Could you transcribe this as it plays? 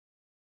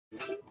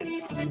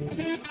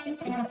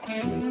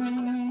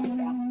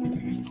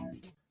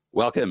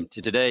Welcome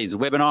to today's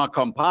webinar,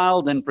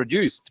 compiled and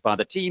produced by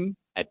the team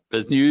at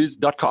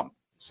biznews.com.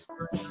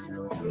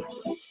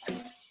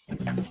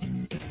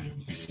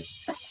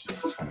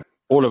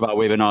 All of our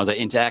webinars are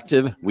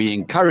interactive. We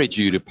encourage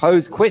you to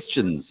pose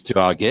questions to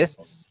our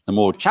guests. The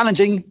more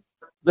challenging,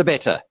 the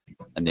better.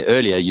 And the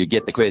earlier you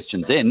get the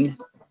questions in,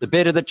 the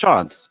better the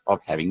chance of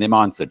having them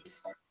answered.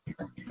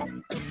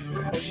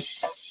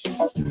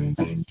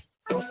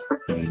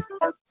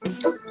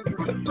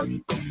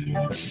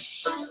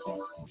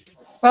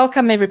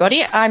 Welcome,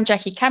 everybody. I'm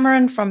Jackie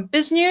Cameron from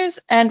BizNews,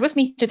 and with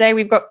me today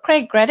we've got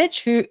Craig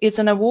Gradidge, who is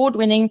an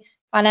award-winning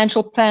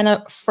financial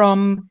planner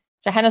from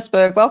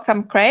Johannesburg.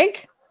 Welcome,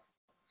 Craig.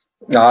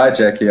 Hi,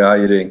 Jackie. How are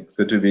you doing?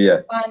 Good to be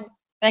here. Fine.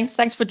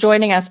 Thanks for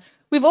joining us.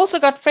 We've also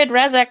got Fred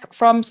Razak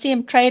from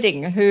CM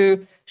Trading,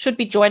 who should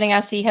be joining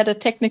us. He had a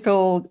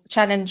technical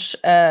challenge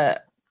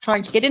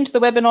trying to get into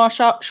the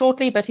webinar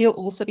shortly, but he'll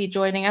also be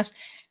joining us.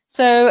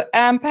 So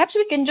perhaps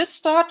we can just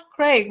start,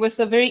 Craig, with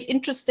a very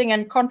interesting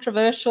and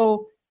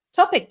controversial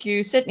topic.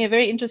 You sent me a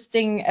very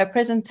interesting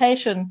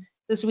presentation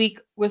this week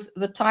with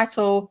the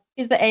title,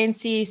 "Is the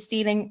ANC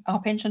Stealing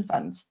Our Pension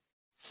Funds?"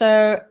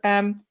 So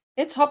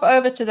let's hop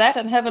over to that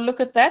and have a look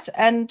at that.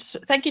 And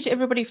thank you to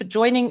everybody for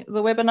joining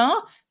the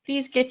webinar.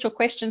 Please get your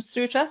questions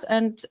through to us,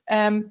 and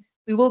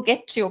we will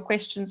get to your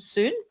questions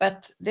soon.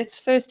 But let's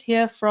first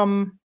hear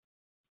from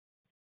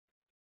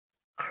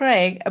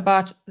Craig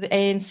about the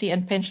ANC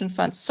and pension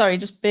funds. Sorry,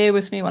 just bear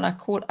with me when I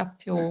caught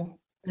up your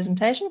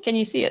presentation. Can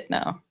you see it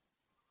now?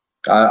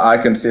 I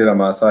can see it on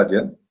my side,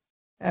 yeah.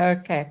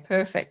 Okay,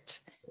 perfect.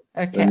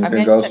 Okay, then you I'm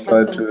can going go to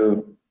straight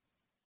to,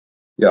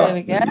 yeah. There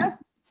we go.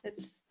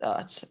 Let's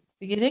start at the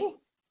beginning.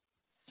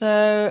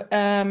 So,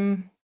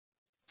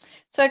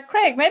 so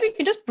Craig, maybe you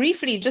could just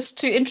briefly, just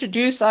to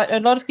introduce, a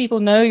lot of people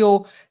know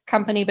your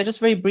company, but just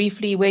very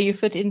briefly where you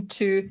fit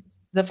into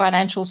the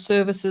financial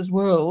services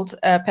world.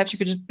 Perhaps you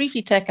could just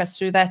briefly take us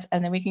through that,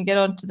 and then we can get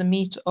on to the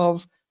meat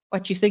of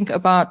what you think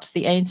about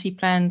the ANC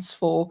plans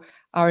for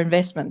our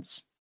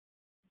investments.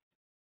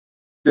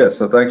 Yes,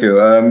 so thank you.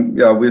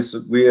 Yeah,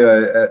 we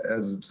are,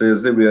 as it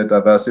says, we are a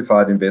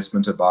diversified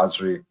investment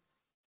advisory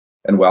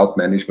and wealth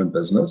management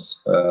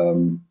business.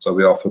 So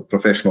we offer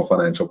professional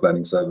financial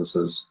planning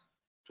services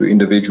to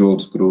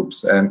individuals,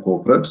 groups, and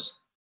corporates.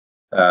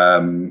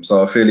 So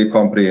a fairly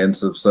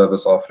comprehensive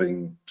service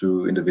offering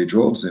to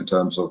individuals in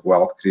terms of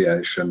wealth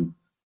creation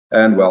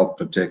and wealth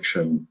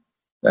protection.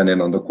 And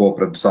then on the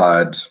corporate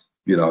side,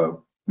 you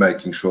know,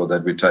 making sure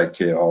that we take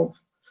care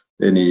of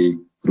any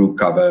group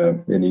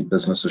cover, any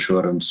business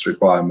assurance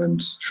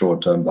requirements,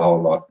 short-term, the whole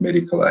lot,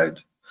 medical aid.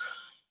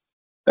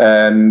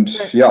 And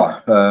yeah,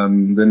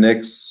 the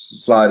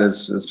next slide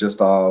is just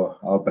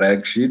our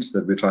brag sheets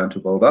that we're trying to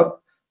build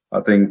up. I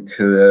think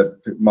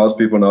most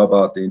people know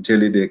about the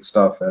IntelliDeck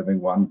stuff,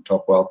 having won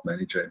Top Wealth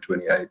Manager in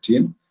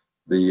 2018,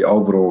 the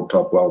overall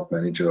Top Wealth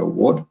Manager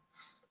Award.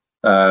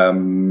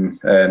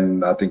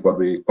 And I think what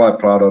we're quite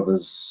proud of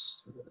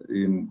is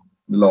in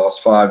the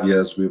last 5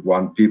 years, we've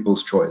won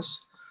People's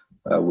Choice,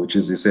 which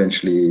is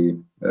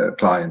essentially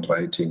client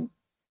rating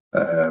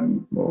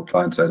or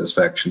client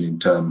satisfaction in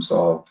terms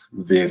of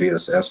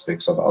various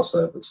aspects of our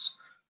service.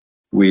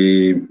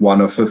 We one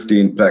of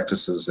 15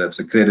 practices that's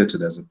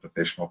accredited as a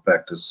professional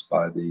practice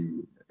by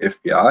the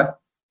FBI.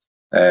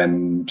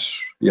 And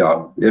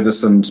yeah, ever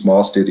since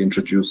Masted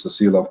introduced the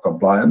seal of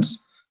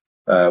compliance,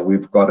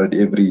 we've got it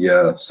every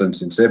year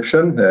since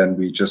inception, and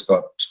we just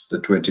got the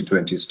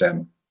 2020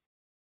 stamp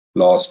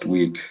last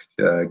week,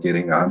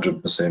 getting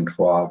 100%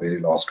 for our very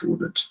last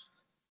audit.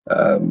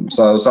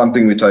 So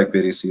something we take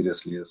very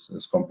seriously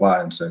is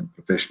compliance and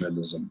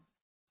professionalism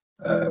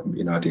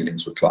in our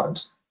dealings with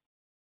clients.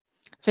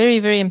 Very,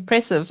 very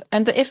impressive.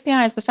 And the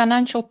FBI is the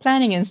Financial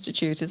Planning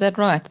Institute, is that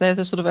right? They're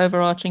the sort of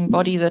overarching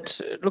body that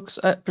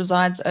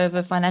presides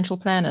over financial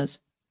planners.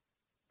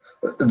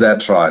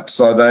 That's right.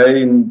 So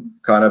they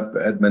kind of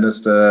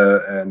administer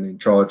and in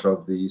charge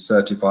of the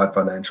Certified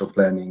Financial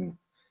Planning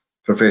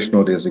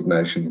Professional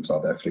designation in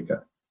South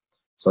Africa.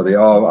 So there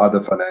are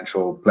other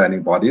financial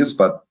planning bodies,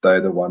 but they're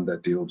the one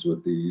that deals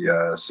with the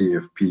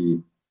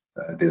CFP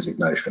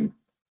designation.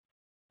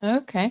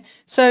 Okay.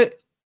 So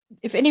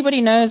if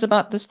anybody knows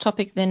about this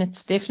topic, then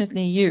it's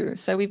definitely you.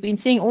 So we've been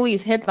seeing all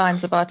these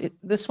headlines about it.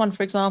 This one,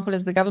 for example,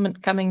 is the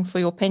government coming for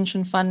your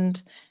pension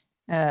fund,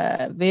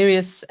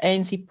 various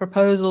ANC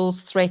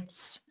proposals,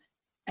 threats.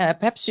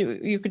 Perhaps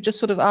you could just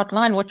sort of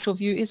outline what your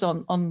view is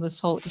on this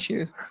whole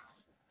issue.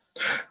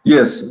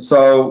 Yes,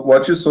 so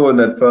what you saw in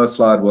that first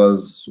slide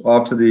was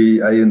after the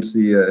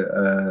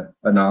ANC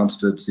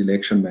announced its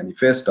election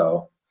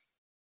manifesto,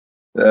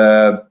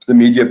 the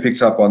media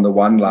picked up on the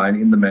one line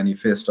in the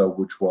manifesto,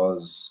 which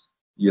was,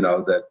 you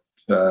know, that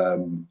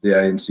the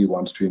ANC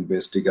wants to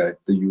investigate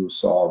the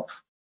use of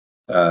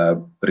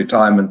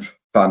retirement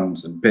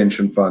funds and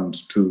pension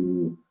funds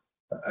to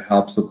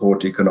help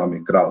support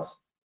economic growth.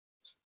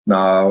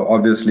 Now,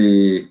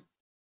 obviously,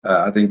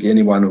 I think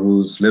anyone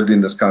who's lived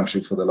in this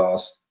country for the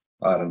last,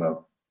 I don't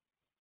know,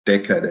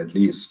 decade at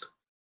least,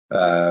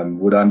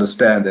 would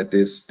understand that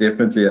there's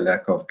definitely a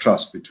lack of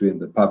trust between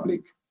the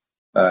public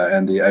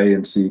and the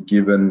ANC,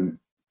 given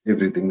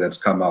everything that's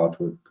come out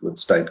with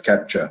state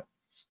capture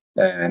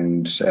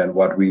and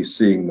what we're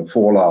seeing, the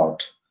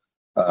fallout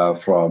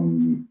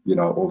from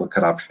all the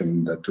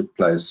corruption that took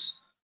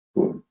place,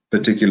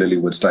 particularly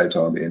with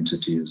state-owned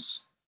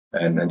entities,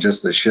 and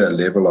just the sheer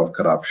level of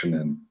corruption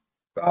and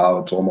how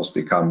it's almost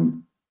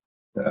become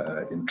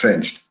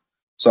entrenched.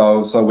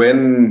 So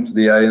when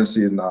the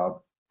ANC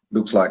now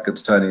looks like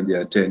it's turning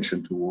their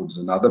attention towards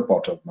another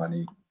pot of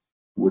money,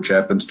 which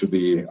happens to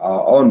be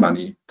our own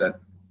money, that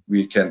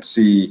we can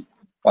see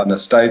on a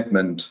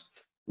statement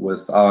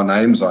with our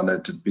names on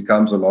it, it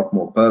becomes a lot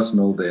more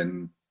personal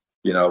than,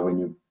 when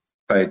you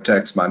pay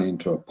tax money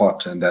into a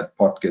pot and that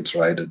pot gets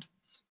raided.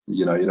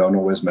 You don't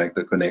always make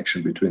the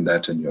connection between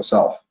that and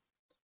yourself.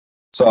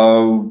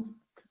 So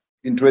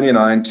in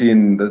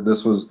 2019,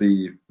 this was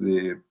the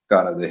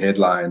kind of the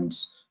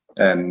headlines,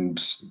 and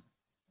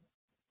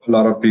a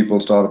lot of people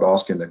started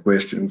asking the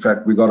question. In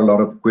fact, we got a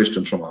lot of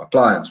questions from our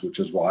clients, which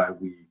is why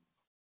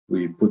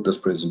we put this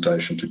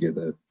presentation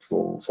together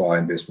for our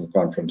investment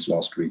conference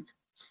last week.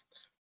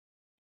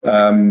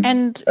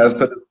 And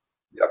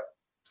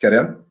carry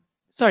on.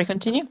 Sorry,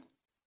 continue.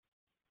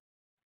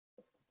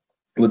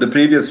 With the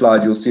previous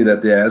slide, you'll see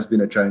that there has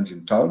been a change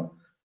in tone.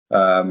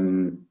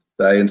 The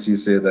ANC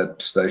said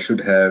that they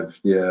should have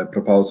their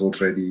proposals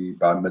ready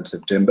by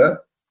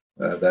mid-September.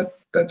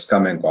 That's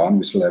come and gone.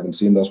 We still haven't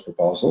seen those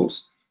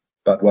proposals.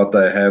 But what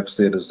they have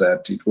said is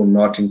that it will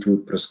not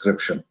include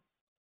prescription.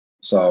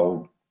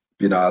 So,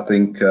 I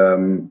think,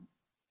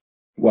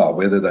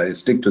 whether they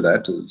stick to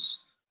that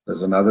is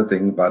another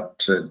thing,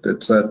 but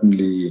it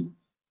certainly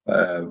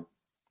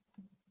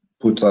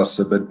puts us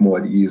a bit more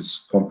at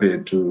ease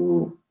compared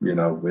to,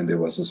 when there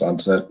was this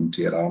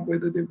uncertainty around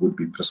whether there would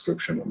be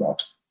prescription or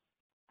not.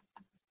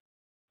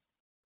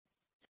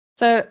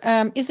 So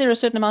is there a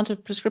certain amount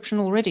of prescription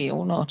already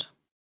or not?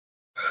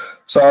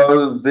 So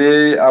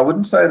I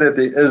wouldn't say that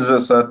there is a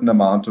certain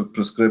amount of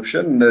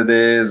prescription.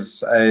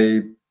 There's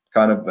a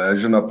kind of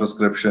version of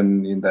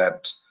prescription in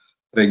that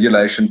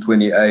Regulation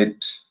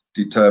 28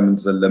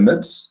 determines the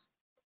limits.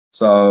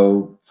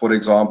 So, for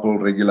example,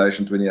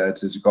 Regulation 28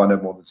 says you can't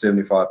have more than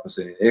 75%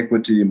 in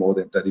equity, more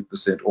than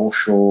 30%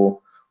 offshore,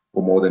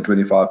 or more than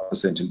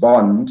 25% in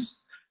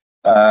bonds.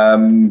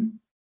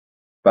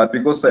 But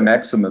because they're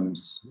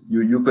maximums,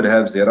 you could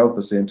have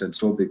 0% and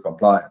still be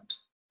compliant.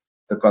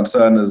 The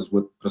concern is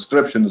with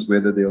prescription is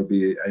whether there'll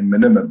be a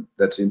minimum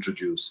that's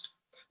introduced.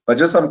 But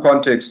just some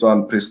context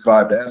on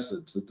prescribed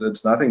assets,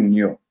 it's nothing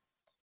new.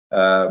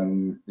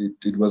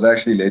 It was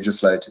actually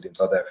legislated in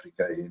South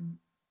Africa in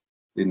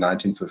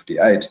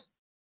 1958.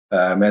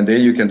 And there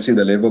you can see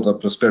the levels of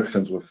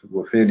prescriptions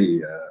were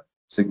fairly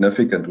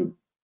significant, with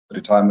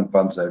retirement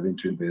funds having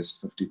to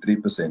invest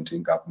 53%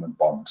 in government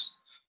bonds,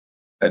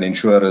 and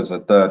insurers a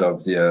third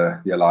of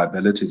their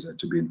liabilities had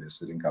to be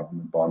invested in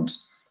government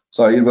bonds.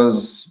 So it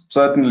was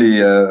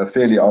certainly a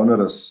fairly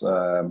onerous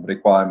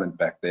requirement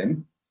back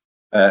then.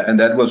 And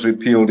that was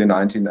repealed in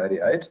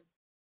 1988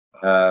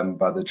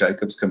 by the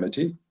Jacobs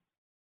Committee.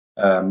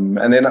 And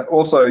then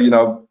also,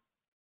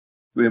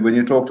 when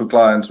you talk to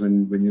clients,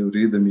 when you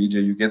read the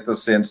media, you get the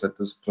sense that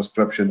this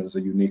prescription is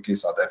a uniquely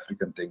South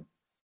African thing,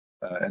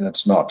 and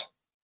it's not.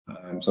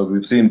 So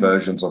we've seen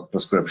versions of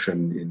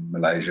prescription in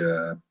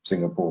Malaysia,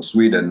 Singapore,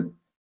 Sweden.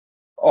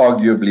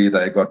 Arguably,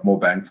 they got more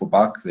bang for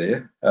buck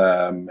there,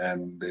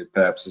 and there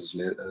perhaps is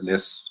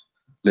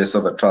less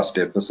of a trust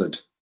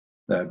deficit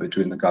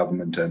between the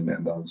government and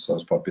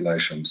those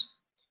populations.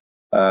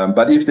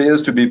 But if there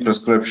is to be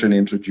prescription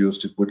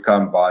introduced, it would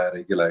come via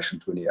Regulation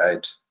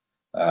 28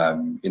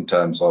 in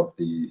terms of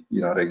the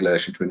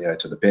Regulation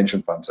 28 of the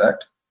Pension Funds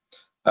Act.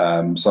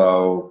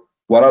 So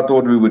what I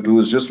thought we would do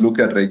is just look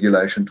at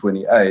Regulation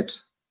 28,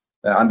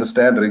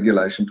 understand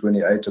Regulation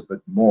 28 a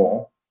bit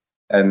more,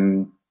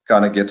 and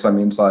kind of get some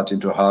insight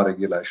into how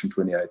Regulation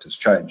 28 has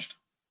changed.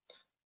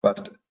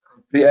 But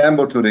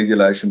preamble to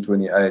Regulation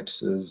 28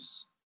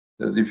 is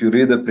if you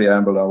read the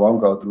preamble, I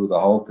won't go through the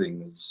whole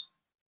thing, is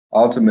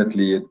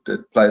ultimately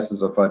it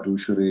places a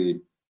fiduciary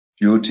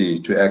duty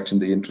to act in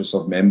the interests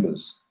of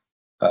members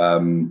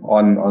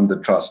on the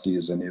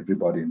trustees and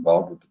everybody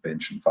involved with the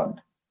pension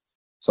fund.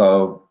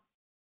 So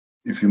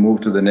if you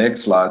move to the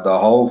next slide, the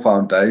whole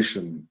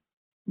foundation,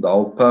 the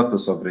whole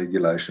purpose of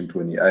Regulation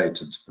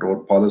 28, its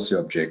broad policy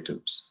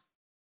objectives,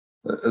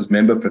 is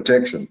member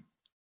protection.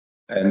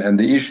 And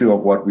the issue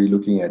of what we're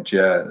looking at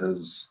here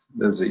is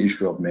the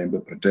issue of member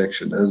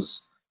protection.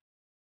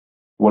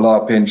 Will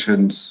our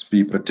pensions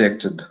be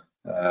protected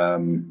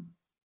from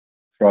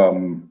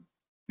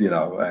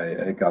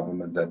a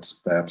government that's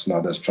perhaps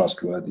not as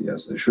trustworthy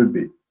as they should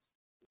be?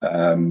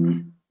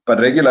 But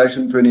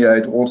Regulation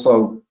 28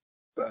 also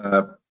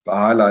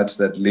highlights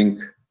that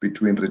link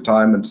between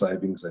retirement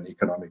savings and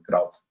economic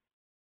growth.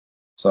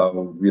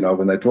 So,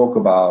 when they talk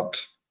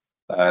about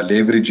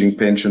leveraging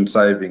pension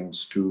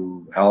savings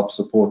to help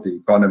support the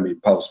economy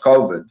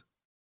post-COVID,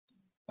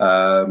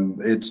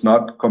 It's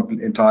not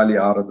entirely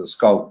out of the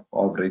scope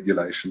of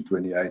Regulation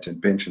 28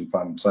 and pension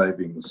fund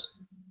savings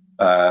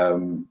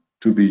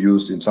to be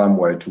used in some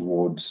way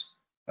towards,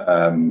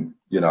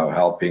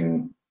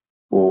 helping,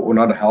 or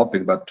not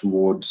helping, but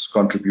towards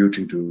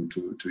contributing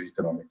to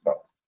economic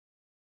growth.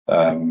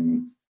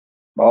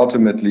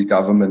 Ultimately,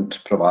 government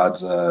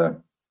provides a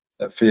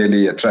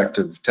fairly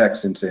attractive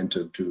tax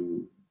incentive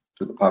to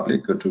the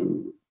public or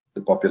to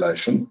the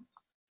population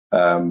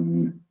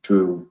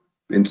to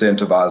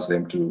incentivize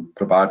them to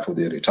provide for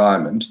their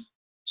retirement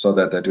so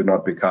that they do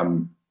not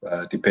become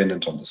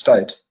dependent on the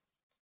state.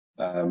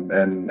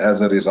 And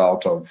as a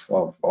result of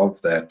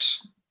that,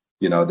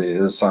 there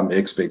is some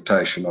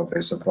expectation of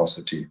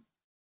reciprocity.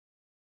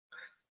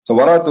 So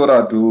what I thought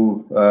I'd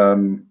do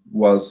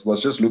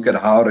was just look at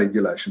how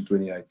Regulation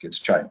 28 gets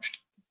changed.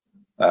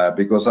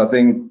 Because I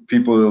think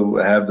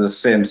people have the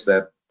sense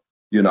that,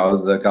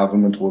 the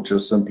government will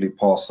just simply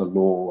pass a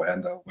law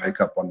and they'll wake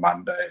up on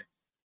Monday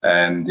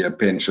and their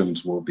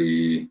pensions will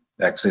be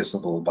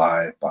accessible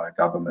by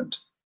government.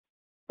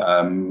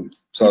 So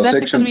is that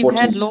Section because 40, we've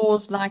had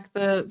laws like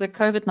the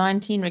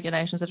COVID-19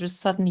 regulations that just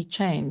suddenly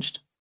changed?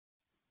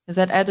 Is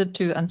that added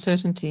to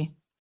uncertainty?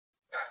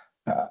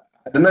 I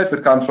don't know if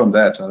it comes from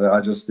that. I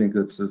just think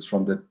it's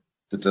from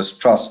the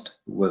distrust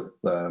with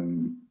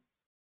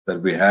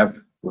that we have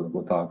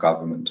with our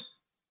government.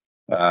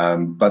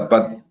 But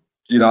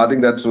I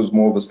think that was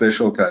more of a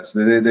special case.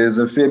 There's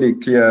a fairly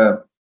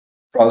clear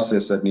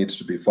process that needs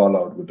to be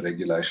followed with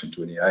Regulation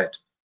 28.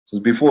 So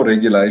before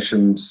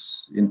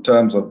regulations in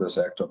terms of this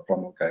act are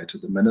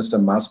promulgated, the minister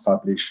must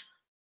publish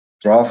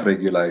draft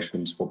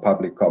regulations for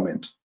public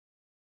comment.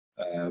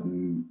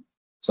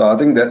 So I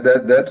think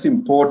that's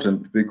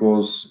important,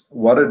 because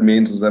what it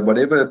means is that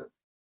whatever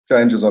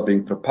changes are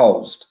being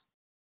proposed,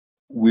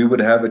 we would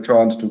have a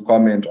chance to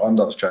comment on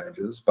those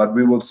changes, but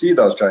we will see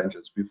those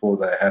changes before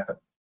they happen.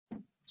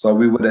 So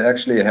we would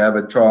actually have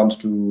a chance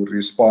to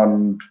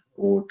respond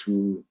or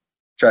to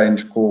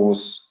change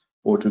course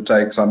or to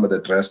take some of the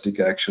drastic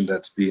action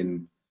that's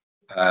been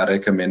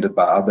recommended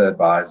by other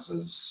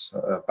advisors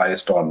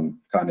based on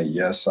kind of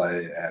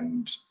hearsay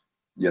and,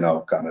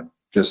 kind of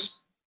just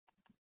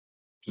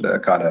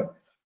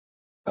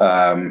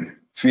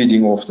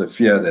feeding off the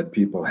fear that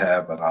people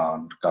have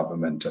around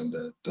government and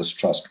the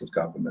distrust with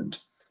government.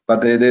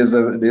 But there's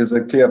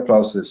a clear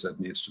process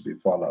that needs to be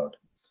followed.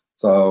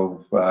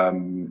 So,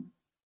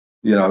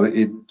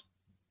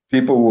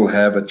 people will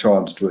have a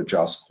chance to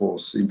adjust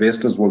course.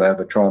 Investors will have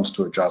a chance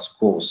to adjust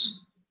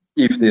course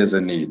if there's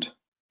a need.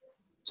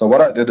 So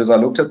what I did is I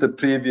looked at the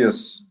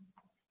previous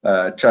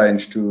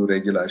change to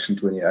Regulation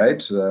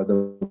 28,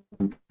 the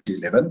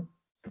 11,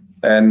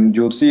 and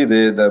you'll see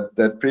there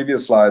that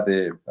previous slide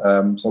there.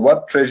 So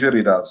what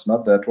Treasury does,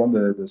 not that one,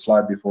 the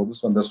slide before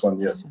this one,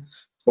 yes.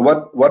 So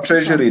what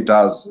Treasury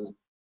does,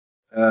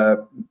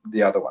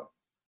 the other one.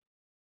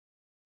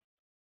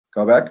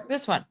 Go back.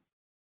 This one.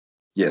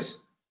 Yes.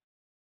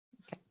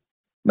 Okay.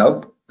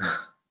 Nope.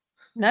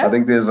 No. I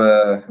think there's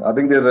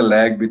a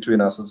lag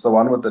between us. It's the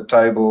one with the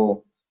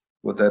table,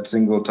 with that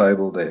single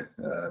table there.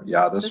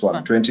 Yeah, this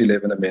one,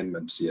 2011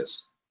 amendments.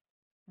 Yes.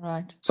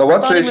 Right. So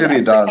what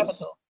Treasury does?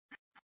 Capital.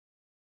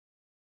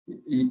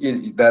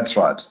 That's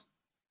right.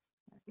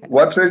 Okay.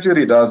 What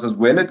Treasury does is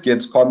when it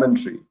gets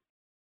commentary,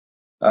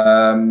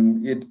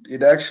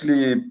 it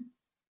actually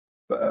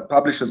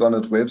publishes on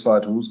its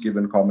website who's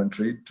given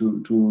commentary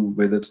to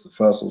whether it's the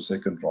first or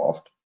second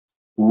draft,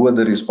 who were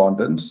the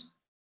respondents.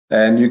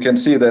 And you can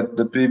see that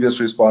the previous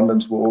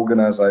respondents were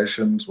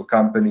organizations, were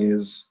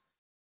companies,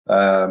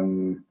 a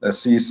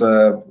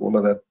CISA, all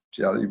of that.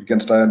 Yeah, you can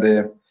stay on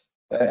there.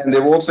 And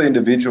there were also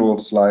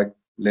individuals like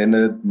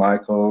Leonard,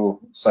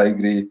 Michael,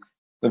 Saigri,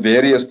 the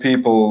various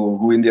people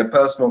who in their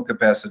personal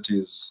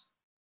capacities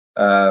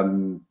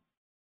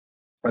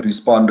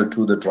responded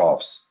to the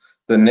drafts.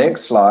 The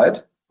next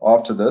slide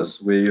after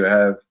this, where you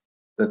have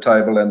the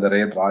table and the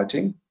red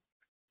writing.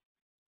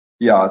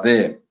 Yeah,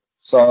 there.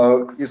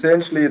 So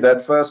essentially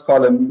that first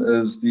column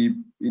is the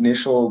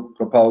initial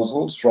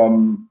proposals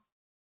from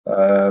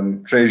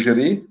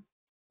Treasury.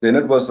 Then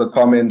it was the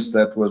comments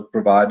that were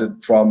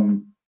provided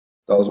from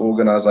those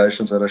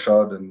organizations that are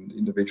showed and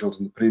individuals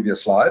in the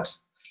previous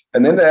slides.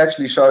 And then they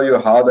actually show you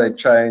how they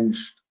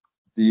changed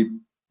the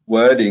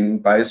wording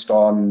based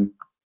on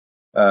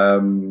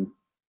the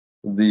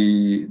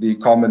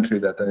commentary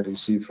that they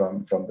received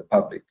from the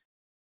public.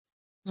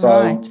 So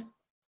right.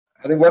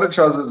 I think what it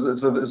shows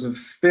is a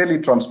fairly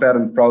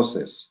transparent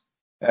process.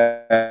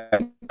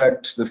 And in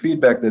fact, the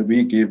feedback that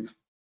we give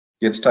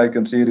gets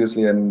taken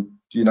seriously. And,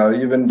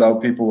 even though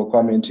people were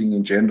commenting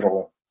in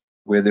general,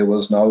 where there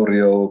was no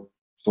real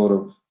sort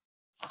of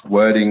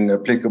wording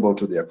applicable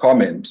to their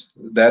comment,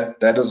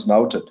 that is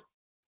noted.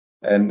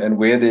 And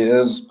where there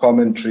is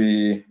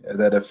commentary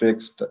that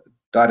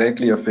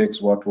directly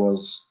affects what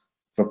was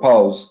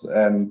proposed,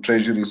 and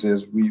Treasury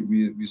says,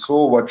 we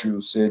saw what you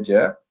said,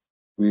 yeah,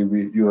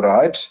 you're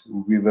right,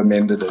 we've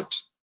amended it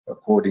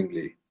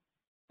accordingly.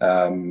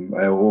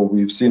 Or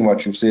we've seen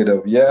what you said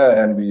over here,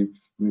 and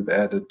we've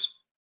added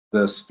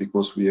this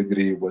because we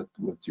agree with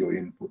your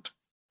input.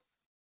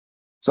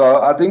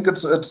 So I think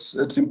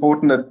it's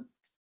important that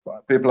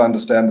people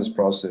understand this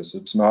process.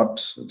 It's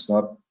not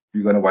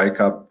you're going to wake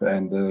up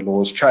and the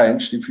laws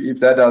changed. If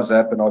that does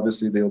happen,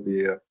 obviously there'll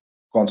be a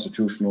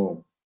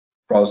constitutional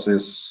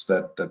process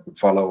that would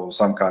follow, or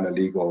some kind of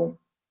legal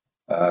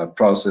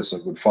process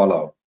that would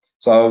follow.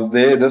 So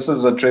this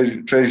is a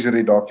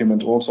treasury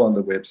document also on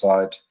the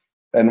website,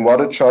 and what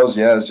it shows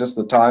here is just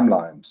the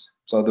timelines.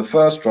 So the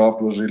first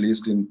draft was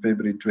released in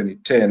February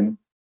 2010.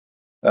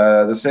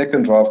 The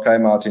second draft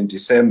came out in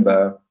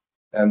December,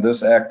 and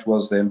this act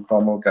was then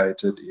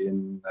promulgated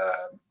in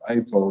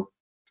April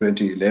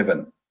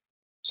 2011.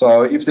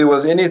 So if there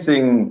was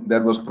anything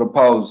that was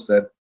proposed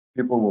that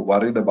people were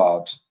worried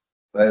about,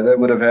 they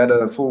would have had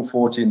a full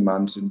 14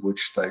 months in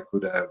which they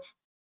could have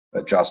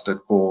adjusted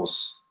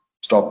course,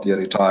 stopped their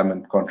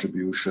retirement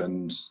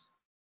contributions,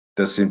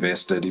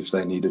 disinvested if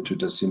they needed to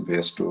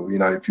disinvest, or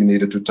if you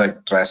needed to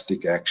take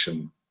drastic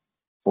action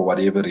for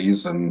whatever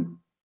reason.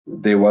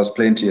 There was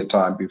plenty of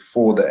time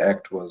before the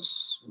act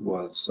was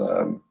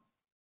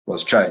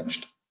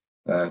changed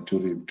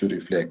to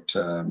reflect.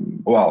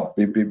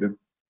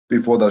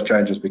 Before those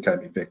changes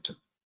became effective.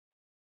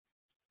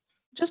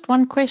 Just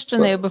one question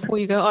there before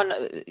you go on.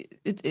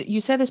 You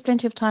say there's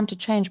plenty of time to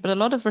change, but a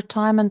lot of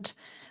retirement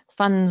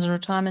funds and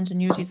retirement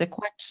annuities are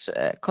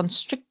quite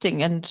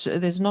constricting, and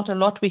there's not a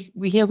lot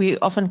we hear we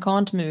often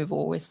can't move,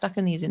 or we're stuck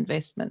in these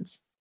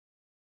investments.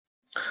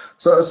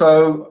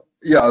 So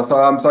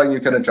I'm saying you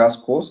can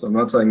adjust course. I'm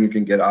not saying you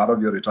can get out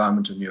of your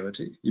retirement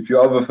annuity. If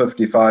you're over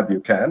 55,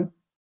 you can.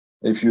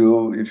 If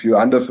you're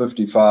under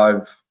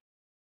 55,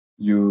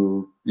 if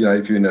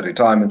you're in a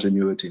retirement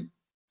annuity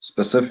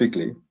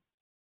specifically,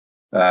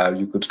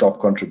 you could stop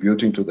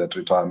contributing to that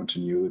retirement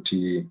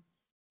annuity.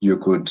 You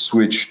could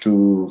switch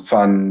to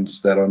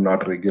funds that are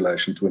not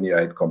Regulation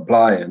 28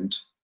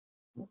 compliant,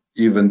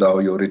 even though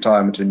your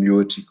retirement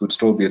annuity could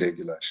still be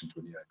Regulation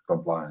 28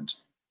 compliant.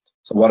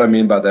 So what I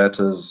mean by that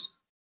is,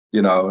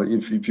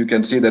 if you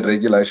can see that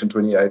Regulation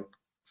 28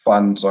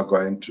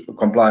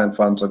 compliant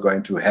funds are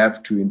going to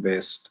have to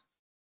invest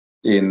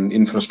in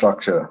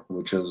infrastructure,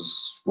 which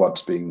is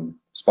what's being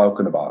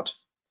spoken about,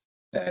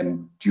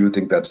 and you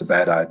think that's a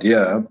bad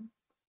idea,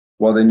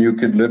 well, then you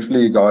could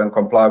literally go and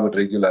comply with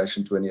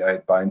Regulation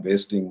 28 by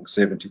investing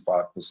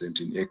 75%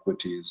 in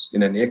equities,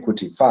 in an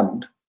equity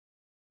fund,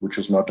 which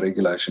is not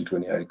Regulation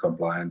 28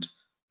 compliant,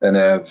 and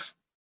have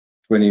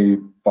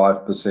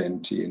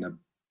 25% in a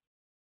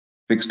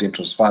fixed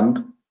interest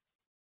fund.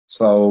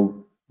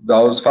 So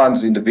those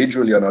funds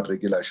individually are not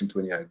Regulation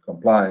 28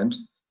 compliant,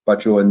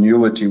 but your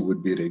annuity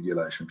would be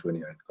Regulation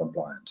 28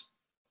 compliant.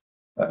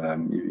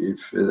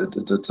 If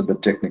it's a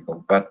bit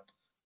technical, but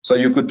so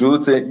you could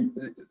do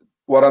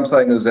what I'm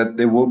saying is that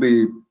there will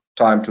be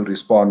time to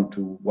respond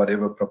to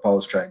whatever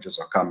proposed changes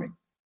are coming.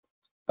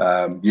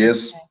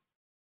 Yes,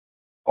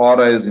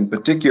 RAs in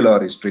particular are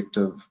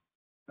restrictive.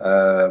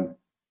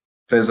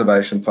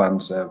 Preservation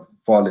funds have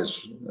far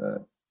less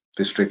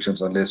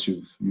restrictions unless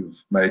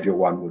you've made your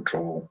one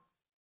withdrawal,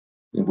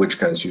 in which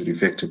case you're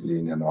effectively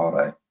in an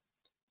RA.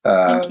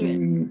 Thank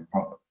you.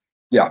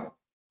 Yeah.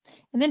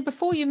 And then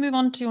before you move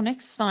on to your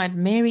next slide,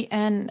 Mary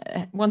Ann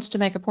wants to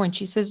make a point.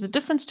 She says the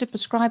difference to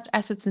prescribed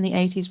assets in the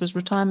 80s was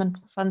retirement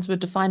funds were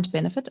defined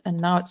benefit, and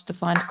now it's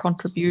defined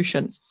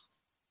contribution.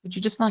 Would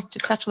you just like to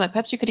touch on that?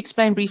 Perhaps you could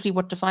explain briefly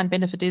what defined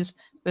benefit is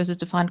versus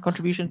defined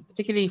contribution,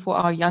 particularly for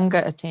our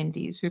younger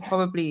attendees who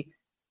probably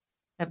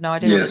have no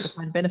idea what a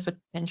defined benefit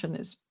pension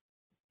is.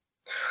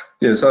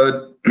 Yeah,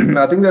 so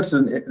I think that's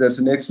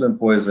an excellent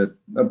point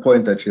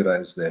that you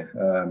raised there.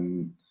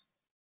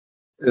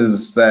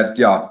 Is that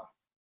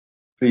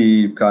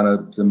kind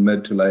of the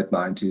mid to late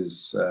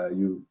 90s,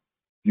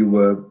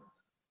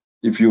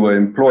 if you were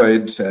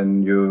employed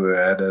and you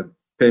had a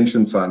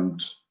pension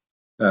fund,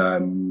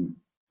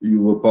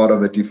 you were part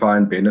of a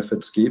defined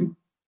benefit scheme.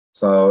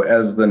 So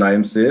as the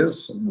name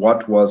says,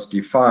 what was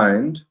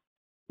defined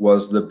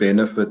was the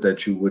benefit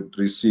that you would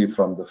receive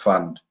from the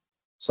fund.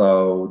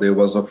 So there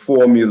was a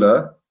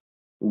formula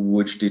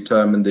which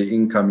determined the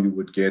income you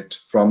would get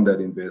from that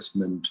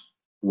investment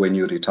when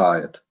you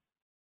retired.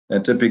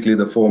 And typically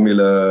the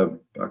formula,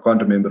 I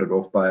can't remember it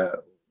off by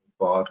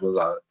heart,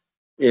 was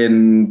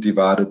N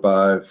divided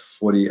by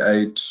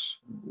 48,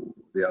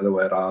 the other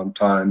way around,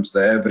 times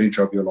the average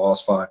of your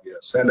last 5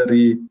 years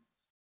salary.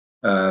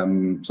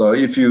 So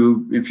if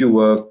you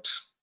worked,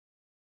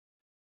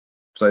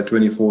 say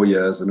 24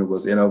 years and it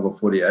was N over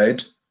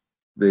 48,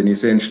 then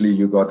essentially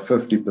you got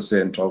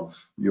 50%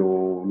 of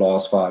your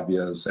last 5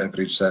 years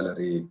average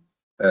salary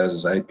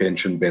as a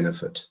pension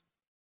benefit.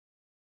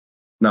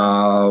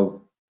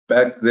 Now,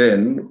 back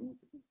then,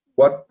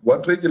 what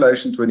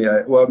Regulation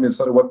 28,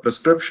 what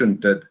prescription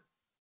did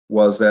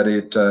was that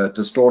it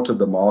distorted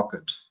the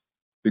market,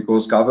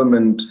 because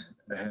government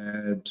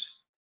had,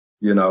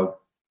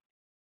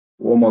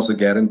 almost a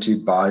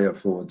guaranteed buyer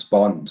for its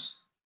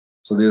bonds.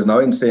 So there's no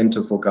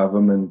incentive for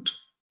government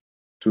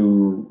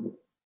to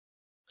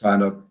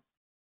kind of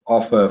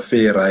offer a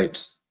fair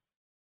rate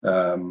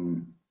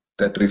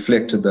that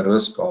reflected the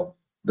risk of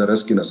the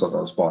riskiness of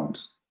those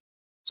bonds.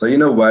 So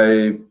in a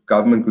way,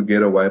 government could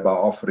get away by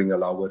offering a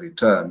lower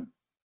return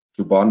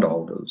to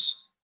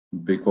bondholders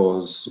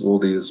because all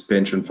these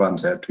pension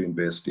funds had to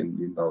invest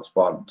in those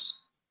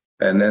bonds.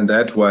 And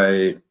that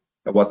way,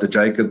 what the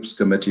Jacobs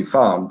Committee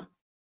found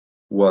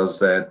was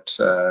that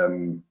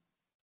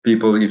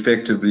people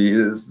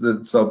effectively,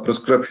 so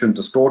prescription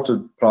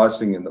distorted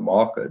pricing in the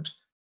market,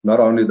 not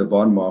only the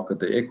bond market,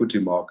 the equity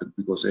market,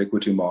 because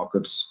equity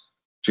markets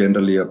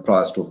generally are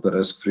priced off the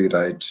risk-free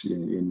rate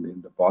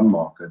in the bond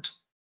market.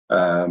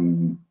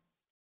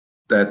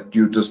 That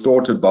you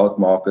distorted both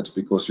markets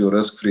because your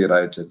risk-free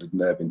rate didn't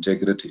have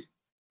integrity.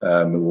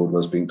 It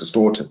was being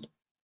distorted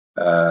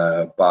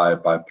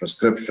by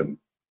prescription.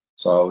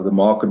 So the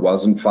market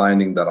wasn't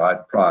finding the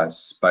right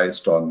price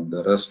based on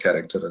the risk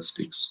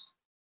characteristics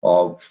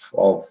of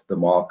the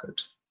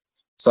market.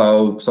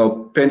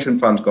 So pension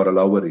funds got a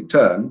lower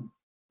return,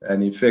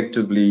 and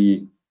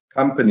effectively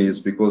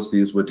companies, because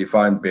these were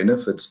defined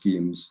benefit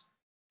schemes,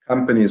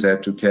 companies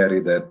had to carry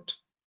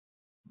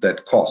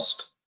that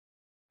cost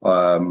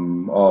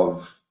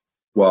of,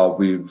 well,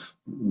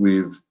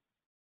 we've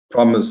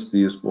promised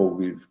these, or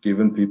we've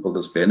given people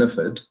this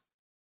benefit.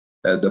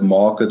 The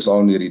markets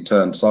only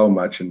return so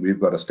much, and we've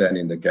got to stand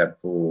in the gap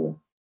for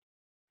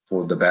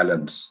the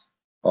balance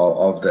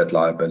of that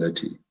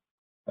liability,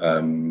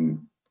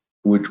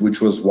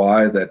 which was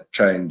why that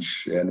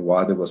change and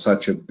why there was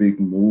such a big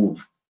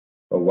move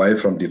away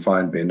from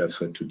defined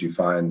benefit to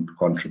defined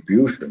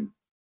contribution,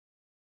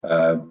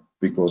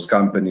 because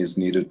companies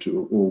needed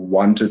to or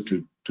wanted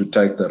to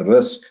take the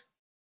risk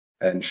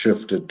and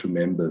shift it to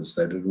members.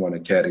 They didn't want to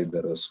carry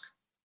the risk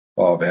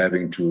of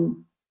having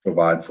to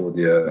provide for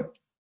their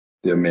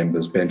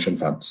members' pension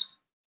funds,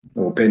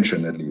 or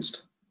pension at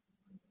least.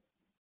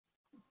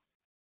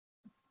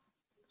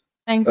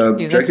 Thank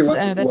you. Jackie,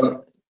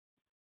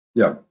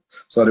 yeah.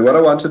 Sorry, what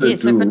I wanted to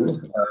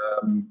do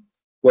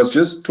was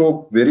just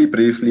talk very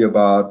briefly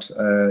about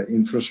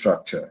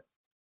infrastructure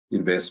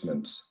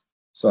investments.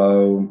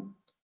 So,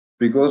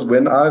 because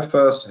when I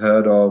first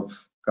heard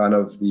of kind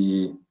of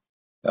the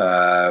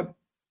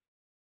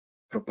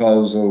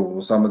proposal,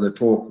 or some of the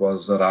talk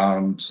was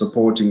around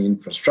supporting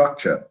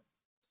infrastructure,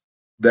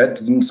 that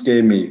didn't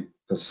scare me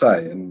per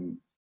se. And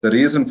the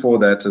reason for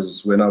that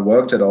is when I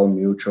worked at Old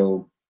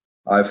Mutual,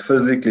 I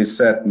physically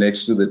sat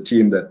next to the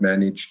team that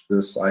managed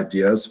this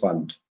Ideas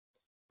Fund.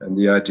 And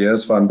the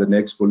Ideas Fund, the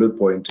next bullet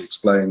point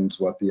explains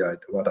what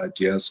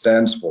Ideas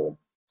stands for.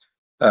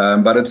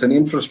 But it's an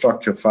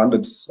infrastructure fund.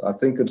 I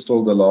think it's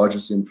still the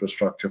largest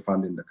infrastructure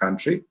fund in the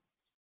country.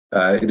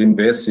 It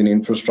invests in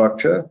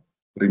infrastructure,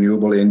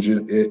 renewable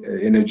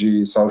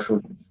energy,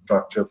 social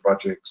infrastructure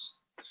projects.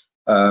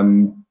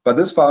 But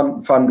this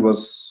fund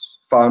was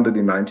founded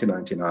in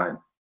 1999.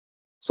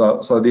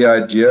 So the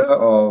idea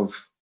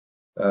of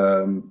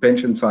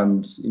pension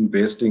funds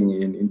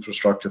investing in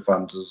infrastructure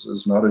funds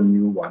is not a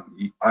new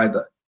one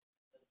either.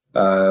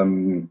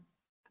 And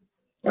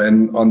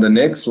on the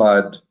next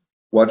slide,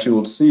 what you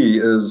will see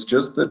is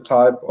just the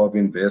type of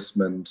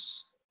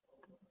investments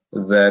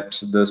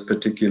that this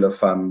particular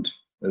fund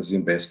is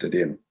invested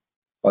in.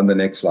 On the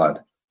next slide.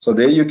 So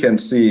there you can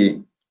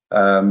see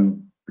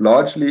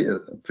largely,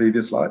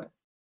 previous slide.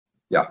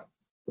 Yeah,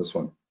 this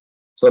one.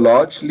 So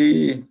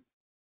largely,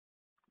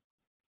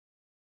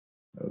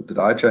 did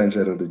I change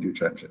that or did you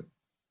change it?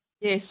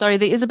 Yeah, sorry,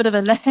 there is a bit of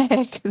a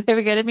lag. There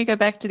we go. Let me go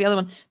back to the other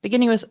one.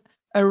 Beginning with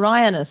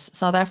Orionis,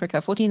 South Africa,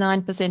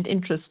 49%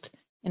 interest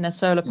in a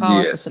solar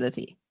power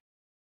facility.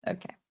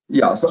 Okay.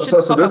 Yeah, so this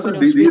is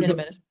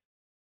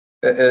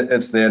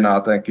it's there now,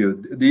 thank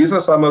you. These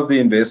are some of the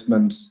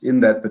investments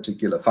in that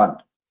particular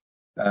fund.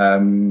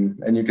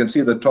 And you can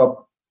see the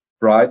top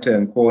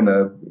right-hand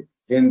corner,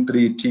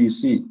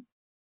 N3TC.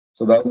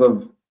 So those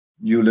of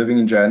you living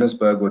in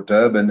Johannesburg or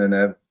Durban and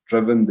have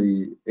driven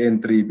the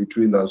N3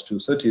 between those two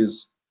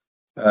cities,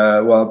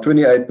 well,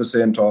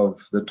 28%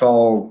 of the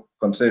toll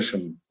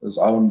concession is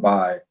owned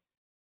by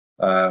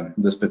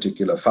this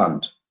particular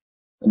fund.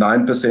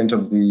 9%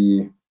 of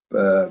the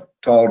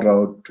toll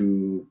road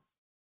to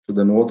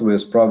the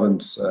Northwest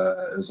Province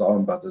is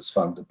owned by this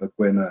fund, the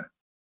Bekwena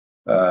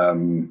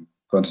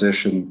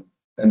concession.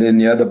 And then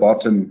near the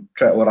bottom,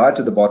 or right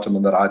at the bottom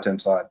on the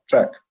right-hand side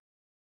track,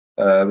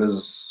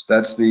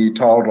 that's the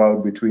toll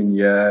road between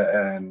here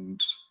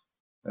and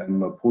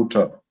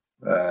Maputo,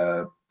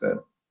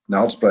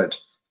 Nelspruit.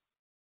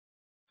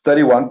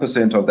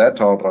 31% of that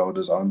toll road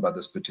is owned by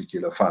this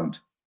particular fund.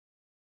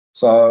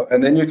 So,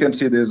 and then you can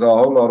see there's a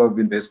whole lot of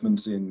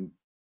investments in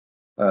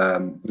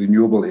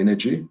renewable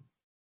energy.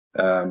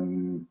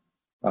 I'm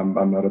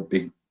not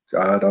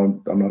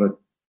a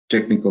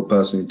technical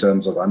person in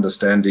terms of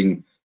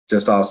understanding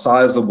just how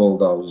sizable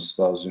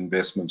those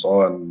investments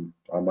are and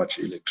how much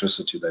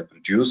electricity they're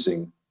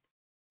producing.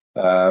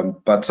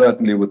 But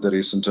certainly with the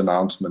recent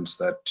announcements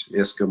that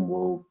Eskom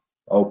will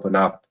open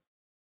up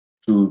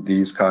to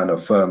these kind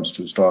of firms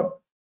to start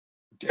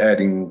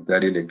adding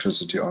that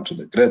electricity onto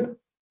the grid.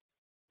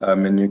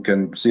 And you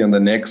can see on the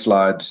next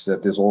slide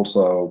that there's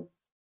also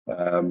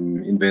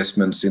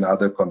investments in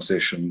other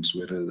concessions,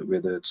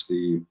 whether it's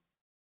the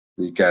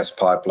the gas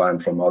pipeline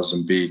from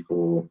Mozambique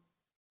or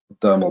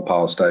thermal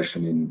power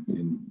station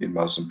in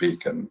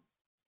Mozambique and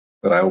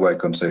railway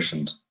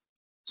concessions.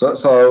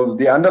 So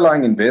the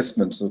underlying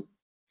investments can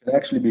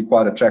actually be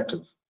quite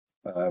attractive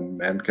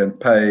and can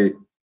pay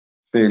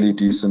fairly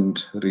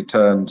decent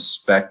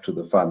returns back to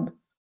the fund,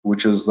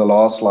 which is the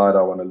last slide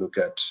I want to look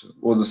at,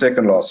 or the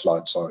second last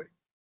slide, sorry.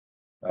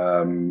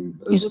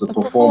 Is it the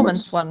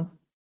performance one?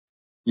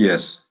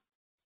 Yes.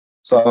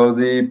 So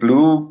the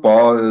blue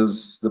bar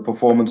is the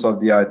performance of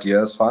the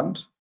Ideas Fund.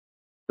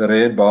 The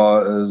red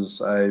bar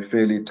is a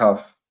fairly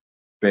tough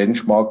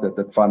benchmark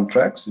that fund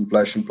tracks,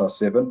 inflation plus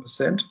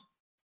 7%.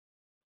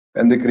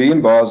 And the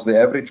green bar is the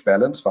average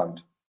balance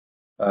fund.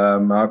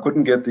 I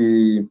couldn't get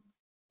the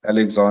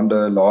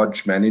Alexander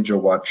Large Manager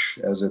Watch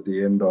as at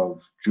the end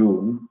of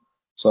June.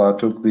 So I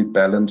took the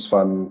balance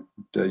fund,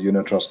 the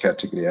unit trust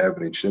category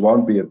average. There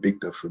won't be a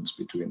big difference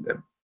between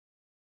them.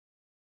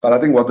 But I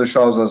think what this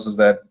shows us is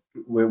that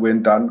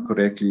when done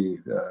correctly,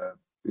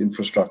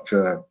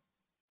 infrastructure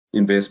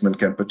investment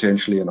can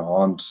potentially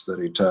enhance the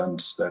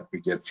returns that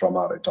we get from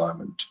our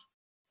retirement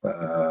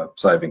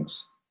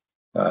savings.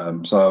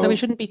 So we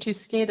shouldn't be too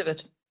scared of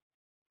it.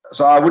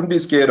 So I wouldn't be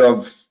scared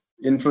of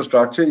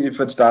infrastructure if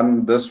it's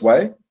done this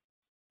way,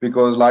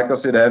 because like I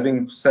said,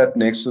 having sat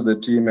next to the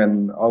team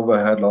and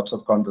overheard lots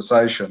of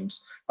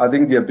conversations, I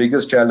think their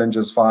biggest challenge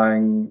is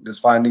finding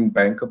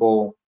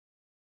bankable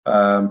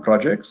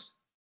projects.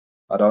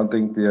 I don't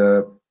think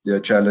their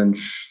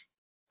challenge,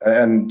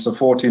 and it's a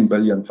 14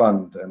 billion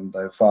fund, and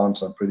they've found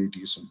some pretty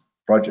decent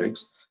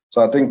projects.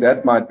 So I think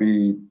that might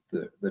be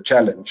the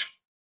challenge.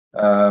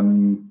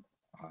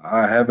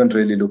 I haven't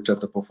really looked at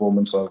the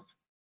performance of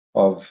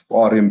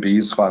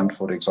RMB's fund,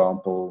 for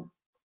example,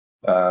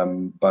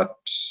 but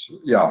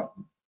yeah,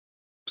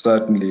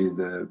 certainly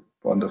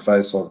on the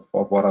face of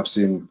what I've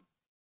seen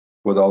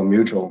with Old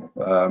Mutual,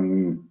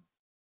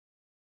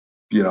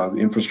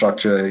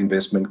 infrastructure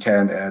investment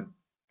can add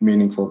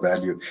meaningful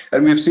value,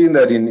 and we've seen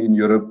that in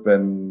Europe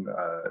and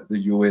the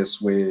US,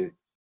 where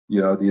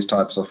these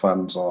types of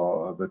funds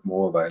are a bit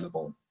more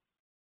available,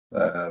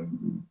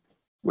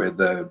 where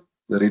the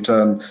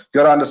return, you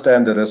got to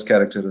understand the risk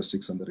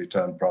characteristics and the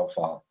return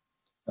profile,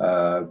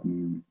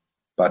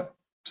 but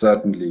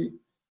certainly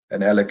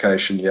an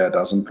allocation here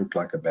doesn't look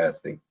like a bad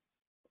thing.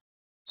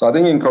 So I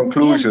think in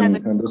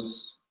conclusion,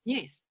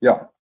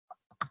 yeah,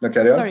 no,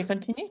 carry on. Sorry,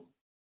 continue.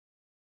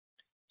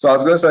 So I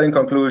was going to say in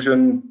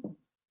conclusion,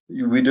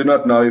 we do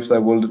not know if they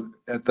will,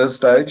 at this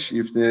stage,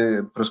 if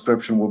the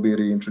prescription will be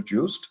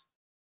reintroduced.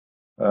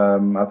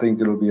 I think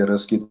it will be a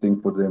risky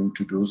thing for them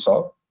to do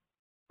so.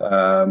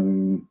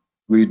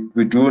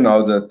 We do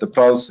know that the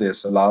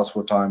process allows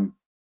for time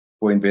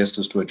for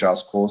investors to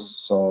adjust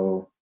course.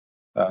 So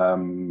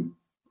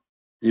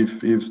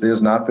if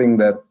there's nothing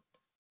that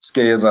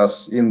scares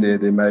us in there,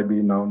 there may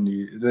be no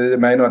need. There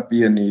may not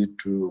be a need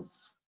to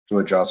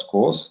adjust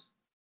course.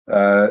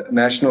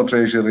 National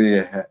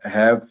Treasury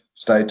have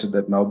stated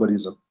that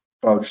nobody's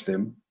approached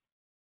them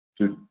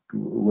to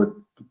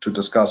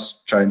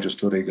discuss changes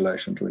to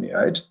Regulation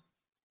 28.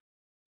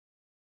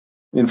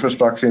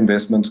 Infrastructure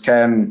investments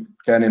can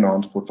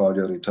enhance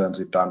portfolio returns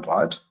if done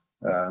right,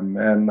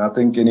 and I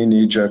think any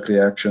knee-jerk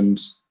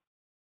reactions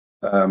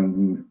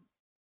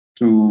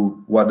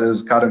to what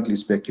is currently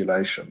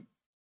speculation,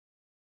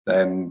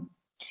 then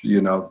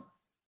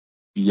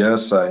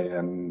hearsay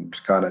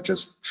and kind of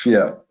just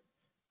fear,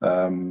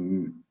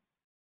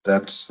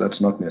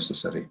 that's not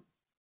necessary.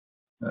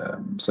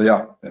 So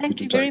yeah, thank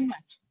you very much.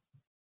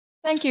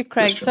 Thank you,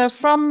 Craig. Questions.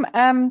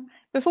 So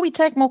before we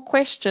take more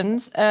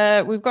questions,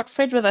 we've got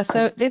Fred with us.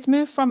 So let's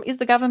move from is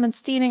the government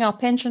stealing our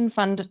pension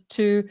fund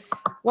to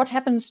what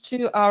happens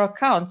to our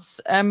accounts.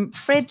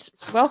 Fred,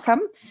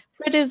 welcome.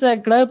 Fred is a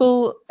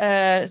global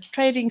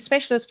trading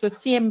specialist with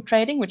CM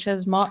Trading, which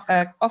has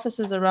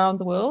offices around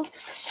the world.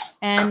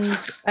 And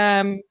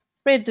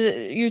Fred,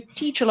 you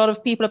teach a lot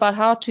of people about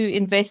how to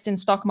invest in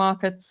stock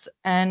markets.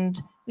 And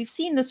we've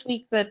seen this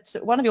week that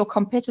one of your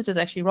competitors,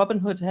 actually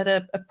Robinhood, had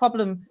a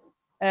problem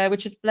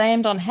which it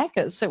blamed on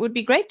hackers. So it would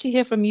be great to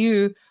hear from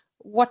you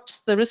what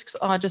the risks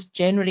are just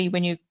generally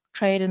when you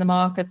trade in the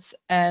markets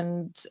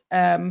and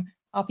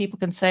how people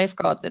can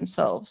safeguard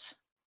themselves.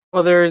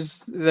 Well,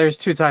 there's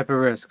two types of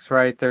risks,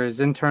 right? There's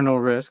internal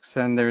risks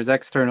and there's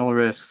external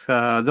risks.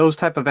 Those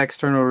type of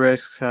external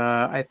risks,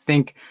 I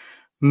think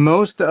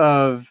most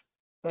of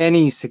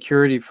any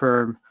security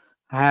firm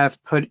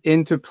have put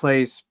into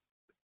place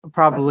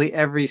probably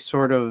every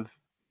sort of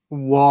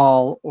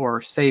wall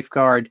or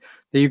safeguard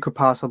that you could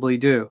possibly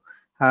do.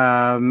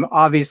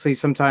 Obviously,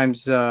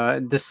 sometimes,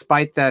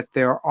 despite that,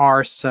 there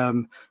are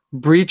some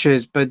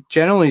breaches, but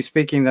generally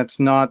speaking, that's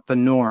not the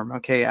norm.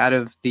 Okay, out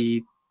of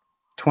the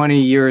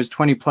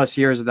 20 plus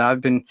years that I've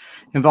been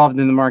involved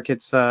in the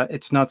markets,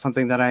 it's not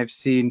something that I've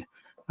seen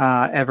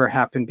ever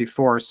happen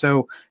before.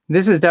 So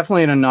this is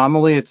definitely an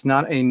anomaly. It's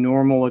not a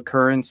normal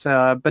occurrence.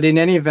 But in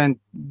any event,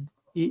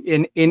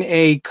 in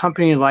a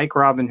company like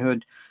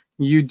Robinhood,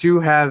 you do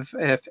have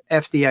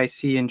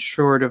FDIC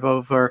insured of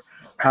over,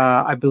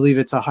 I believe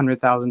it's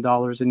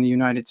 $100,000 in the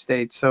United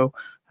States. So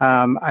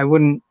I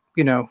wouldn't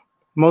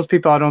most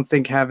people I don't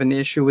think have an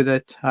issue with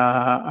it.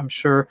 I'm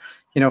sure,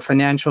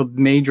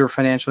 major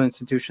financial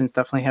institutions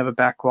definitely have a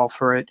back wall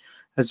for it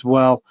as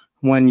well.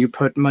 When you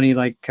put money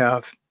like,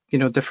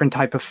 different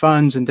type of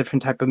funds and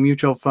different type of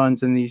mutual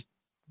funds in these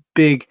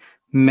big,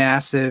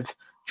 massive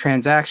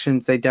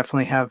transactions, they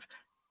definitely have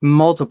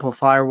multiple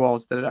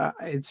firewalls that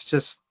it's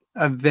just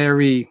a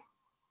very,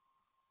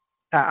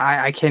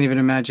 I can't even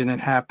imagine it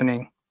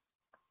happening.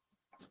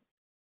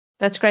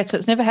 That's great. So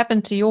it's never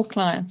happened to your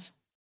clients?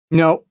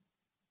 No.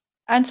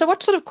 And so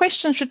what sort of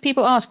questions should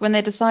people ask when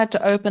they decide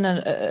to open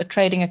a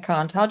trading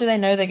account? How do they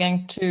know they're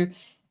going to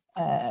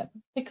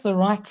pick the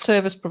right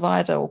service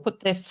provider or put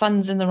their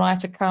funds in the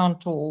right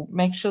account or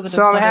make sure that So it's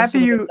not a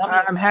sort of a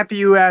dummy I'm happy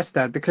you asked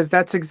that, because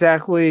that's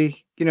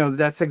exactly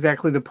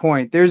the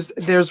point.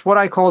 There's what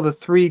I call the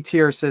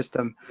 3-tier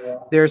system.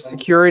 There's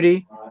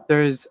security,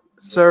 there's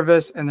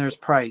service, and there's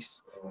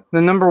price.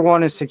 The number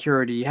one is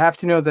security. You have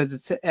to know that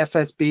it's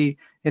FSB,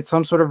 it's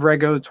some sort of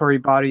regulatory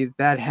body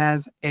that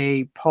has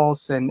a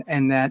pulse, and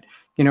that,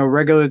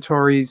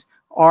 regulatories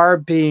are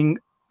being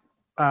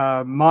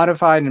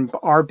modified and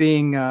are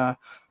being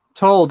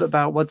told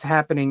about what's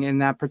happening in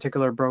that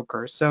particular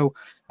broker. So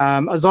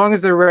as long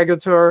as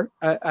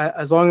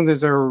as long as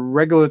there's a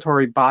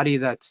regulatory body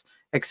that's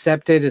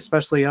accepted,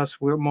 especially us,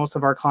 most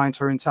of our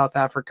clients are in South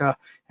Africa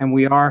and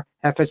we are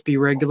FSB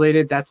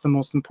regulated, that's the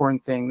most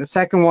important thing. The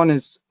second one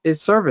is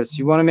service.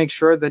 You want to make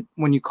sure that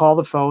when you call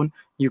the phone,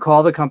 you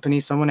call the company,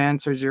 someone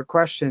answers your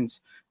questions.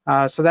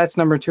 So that's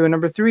number two. And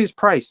number three is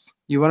price.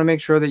 You want to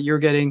make sure that you're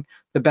getting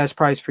the best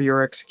price for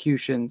your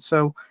execution.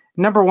 So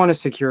number one is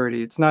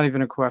security. It's not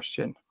even a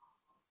question.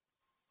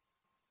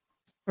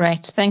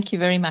 Right. Thank you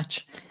very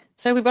much.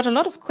 So we've got a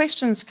lot of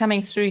questions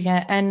coming through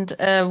here, and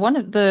one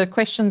of the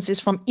questions is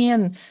from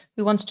Ian,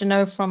 who wants to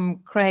know from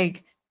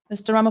Craig.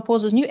 Mr.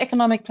 Ramaphosa's new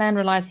economic plan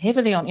relies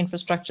heavily on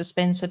infrastructure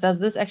spend, so does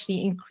this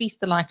actually increase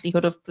the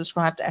likelihood of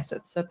prescribed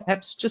assets? So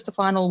perhaps just a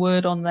final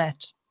word on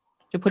that,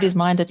 to put his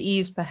mind at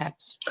ease,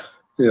 perhaps.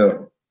 Yeah.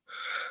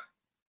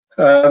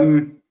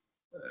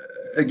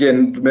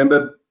 Again,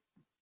 remember,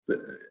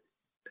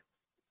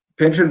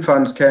 pension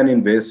funds can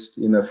invest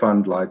in a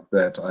fund like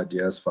that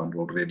Ideas Fund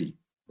already.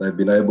 They've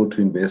been able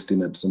to invest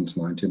in it since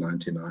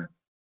 1999.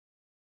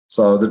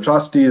 So the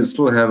trustees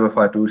still have a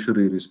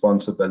fiduciary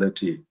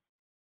responsibility,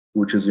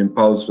 which is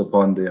imposed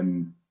upon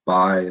them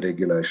by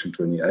Regulation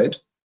 28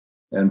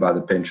 and by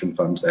the Pension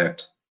Funds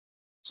Act.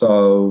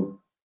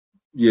 So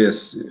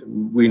yes,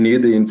 we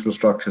need the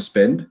infrastructure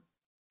spend,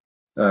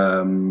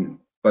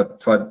 but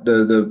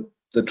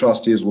the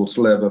trustees will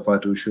still have a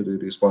fiduciary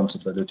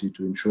responsibility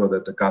to ensure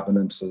that the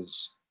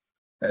governances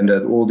and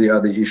that all the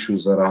other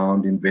issues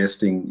around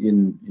investing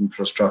in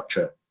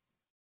infrastructure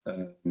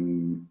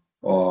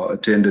are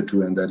attended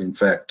to, and that in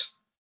fact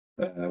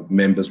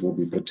members will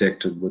be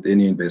protected with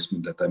any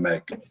investment that they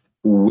make.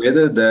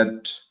 Whether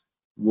that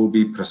will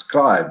be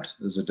prescribed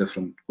is a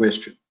different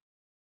question.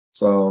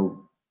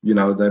 So,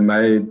 they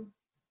may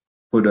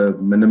put a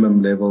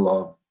minimum level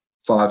of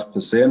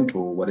 5%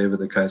 or whatever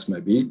the case may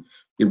be,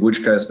 in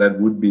which case that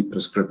would be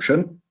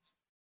prescription.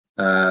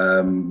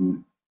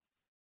 But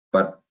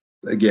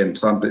again,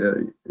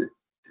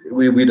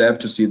 we'd have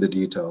to see the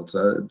details.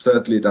 It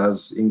certainly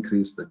does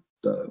increase the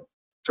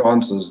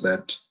chances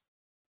that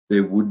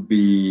there would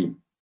be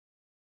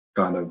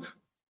kind of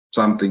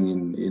something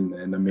in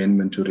an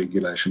amendment to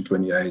Regulation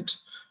 28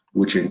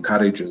 which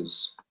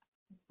encourages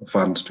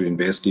funds to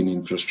invest in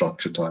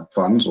infrastructure type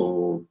funds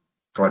or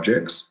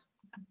projects.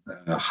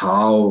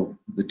 How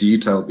the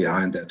detail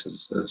behind that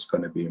is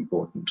going to be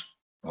important,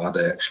 how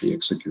they actually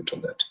execute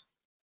on that.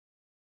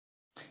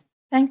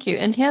 Thank you.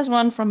 And here's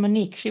one from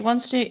Monique. She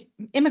wants to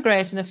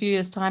immigrate in a few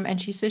years' time, and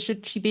she says,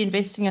 should she be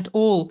investing at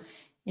all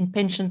in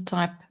pension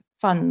type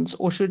funds,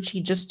 or should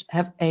she just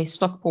have a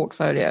stock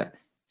portfolio?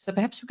 So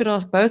perhaps we could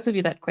ask both of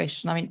you that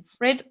question. I mean,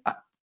 Fred,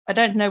 I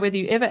don't know whether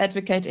you ever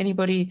advocate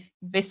anybody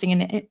investing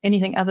in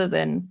anything other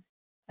than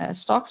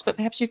stocks, but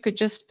perhaps you could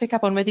just pick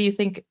up on whether you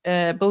think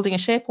building a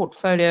share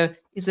portfolio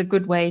is a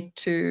good way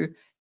to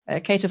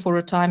cater for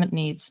retirement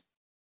needs.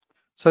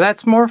 So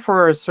that's more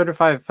for a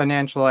certified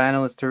financial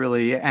analyst to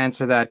really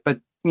answer that. But,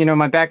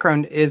 my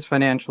background is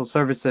financial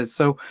services.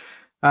 So,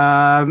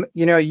 that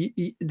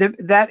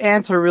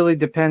answer really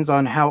depends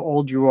on how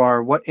old you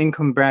are, what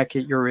income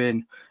bracket you're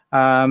in.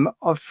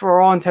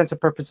 For all intents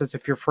and purposes,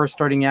 if you're first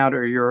starting out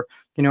or you're,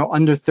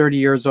 under 30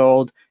 years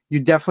old, you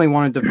definitely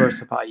want to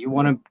diversify. You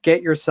want to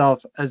get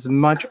yourself as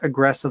much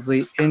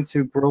aggressively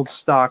into growth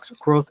stocks,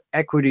 growth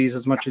equities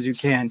as much as you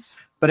can.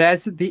 But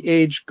as the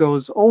age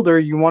goes older,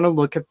 you want to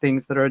look at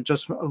things that are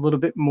just a little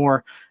bit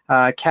more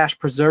cash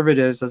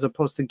preservatives as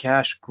opposed to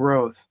cash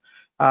growth.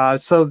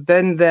 So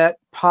then that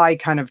pie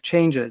kind of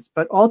changes.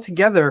 But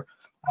altogether,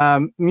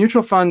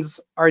 mutual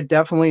funds are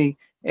definitely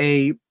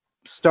a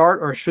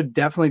start, or should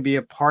definitely be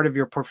a part of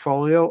your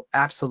portfolio,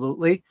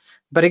 absolutely.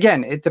 But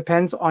again, it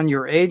depends on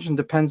your age and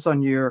depends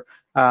on your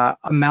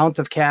amount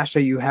of cash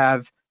that you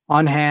have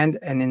on hand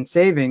and in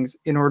savings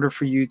in order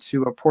for you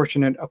to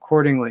apportion it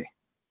accordingly.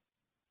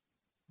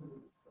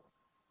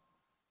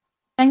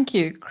 Thank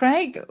you.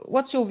 Craig,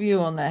 what's your view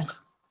on that?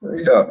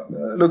 Yeah,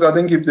 look, I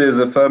think if there's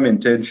a firm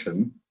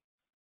intention,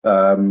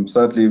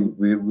 certainly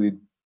we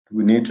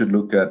need to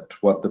look at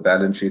what the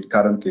balance sheet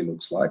currently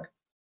looks like.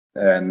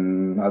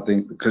 And I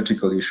think the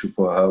critical issue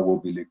for her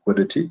will be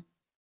liquidity.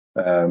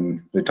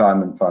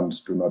 Retirement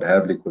funds do not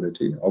have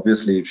liquidity.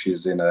 Obviously, if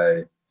she's in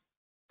a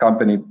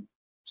company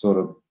sort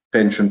of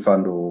pension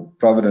fund or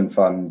provident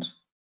fund,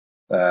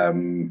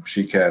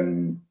 she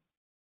can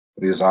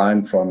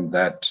resign from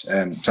that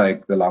and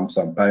take the lump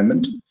sum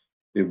payment,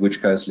 in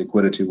which case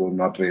liquidity will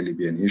not really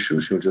be an issue.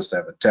 She'll just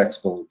have a tax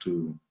bill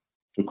to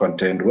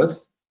contend with.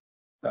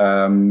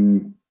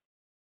 The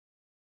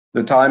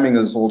timing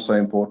is also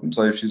important.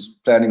 So if she's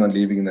planning on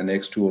leaving in the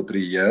next 2 or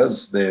 3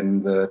 years,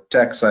 then the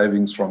tax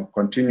savings from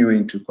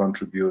continuing to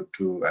contribute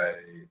to a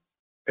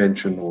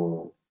pension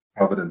or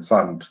provident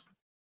fund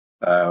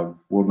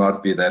will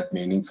not be that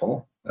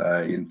meaningful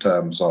in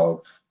terms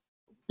of,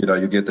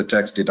 you get the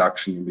tax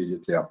deduction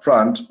immediately up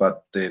front,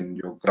 but then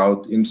your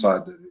growth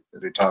inside the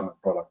retirement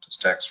product is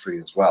tax-free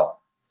as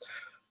well.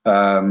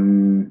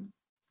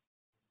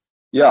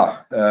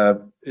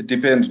 It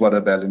depends what a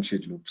balance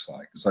sheet looks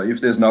like. So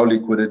if there's no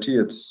liquidity,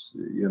 it's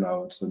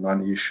a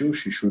non-issue.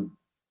 She should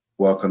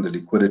work on the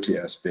liquidity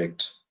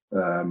aspect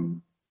as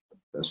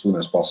soon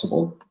as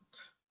possible.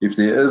 If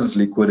there is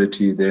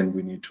liquidity, then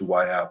we need to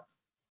weigh up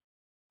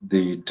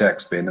the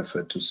tax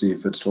benefit to see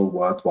if it's still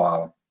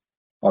worthwhile.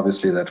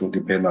 Obviously, that will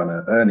depend on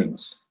her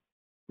earnings.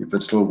 If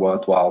it's still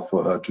worthwhile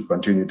for her to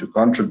continue to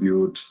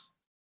contribute,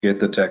 get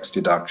the tax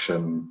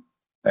deduction,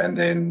 and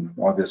then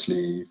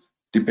obviously,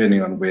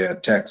 depending on where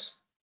tax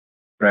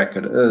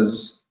bracket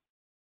is,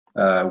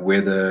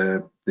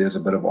 whether there's a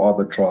bit of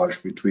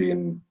arbitrage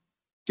between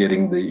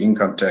getting the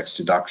income tax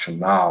deduction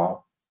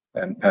now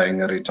and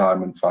paying a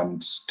retirement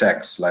fund's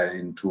tax later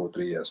in 2 or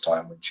 3 years'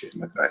 time when she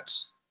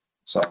immigrates.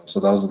 So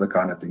those are the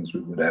kind of things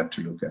we would have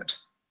to look at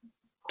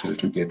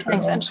to get to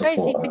an answer for her.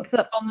 Tracy picks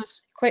up on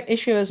this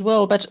issue as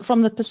well, but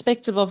from the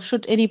perspective of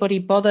should anybody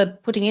bother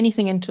putting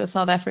anything into a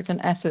South African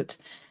asset?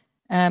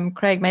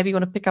 Craig, maybe you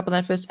want to pick up on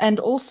that first. And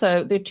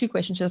also, there are 2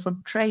 questions here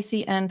from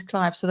Tracy and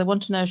Clive. So they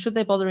want to know, should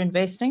they bother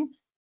investing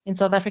in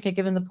South Africa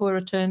given the poor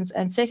returns?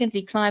 And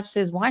secondly, Clive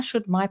says, why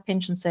should my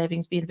pension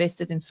savings be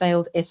invested in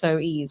failed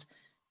SOEs?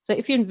 So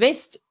if you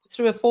invest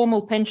through a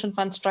formal pension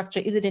fund structure,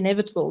 is it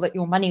inevitable that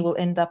your money will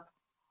end up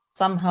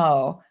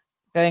somehow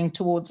going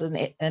towards an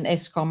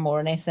Eskom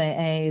or an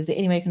SAA? Is there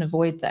any way you can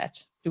avoid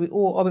that? Are we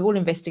all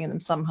investing in them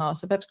somehow?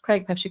 So perhaps,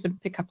 Craig, perhaps you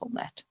could pick up on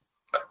that.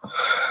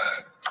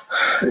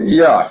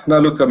 Yeah, no,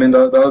 look, I mean,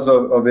 those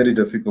are very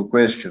difficult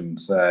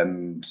questions,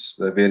 and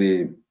they're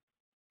very,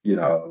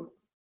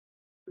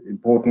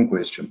 important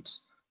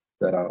questions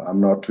that I'm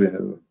not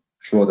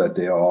sure that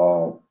there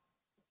are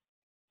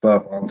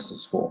firm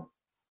answers for.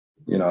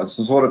 It's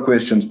the sort of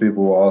questions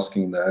people were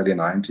asking in the early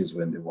 90s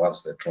when there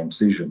was that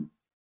transition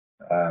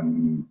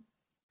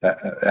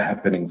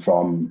happening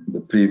from the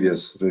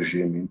previous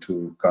regime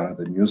into kind of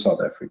the new South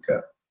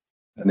Africa.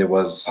 And there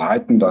was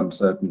heightened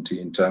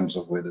uncertainty in terms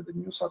of whether the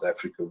new South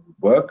Africa would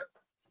work.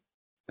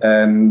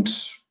 And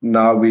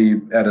now we're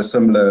at a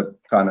similar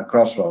kind of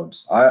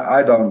crossroads.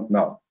 I don't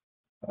know.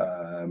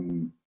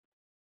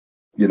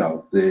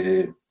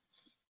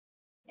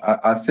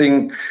 I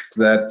think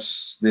that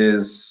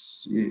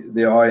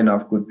there are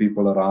enough good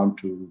people around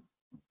to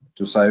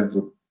save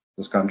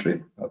this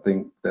country. I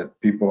think that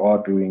people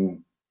are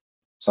doing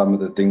some of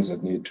the things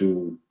that need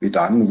to be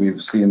done.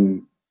 We've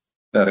seen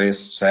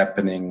arrests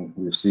happening.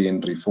 We've seen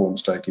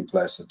reforms taking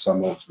place at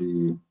some of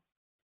the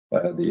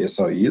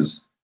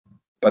SOEs,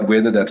 but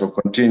whether that will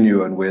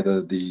continue and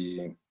whether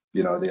the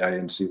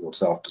ANC will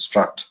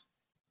self-destruct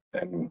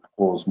and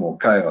cause more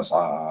chaos,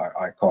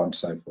 I can't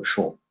say for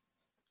sure.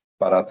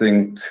 But I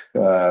think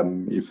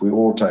if we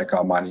all take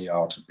our money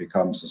out, it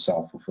becomes a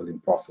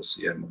self-fulfilling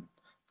prophecy, and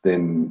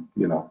then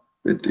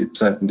it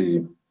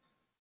certainly,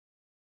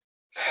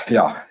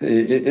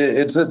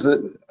 it's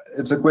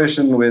a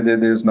question where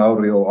there's no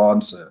real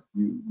answer.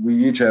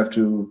 We each have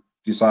to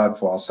decide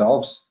for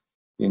ourselves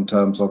in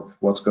terms of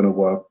what's going to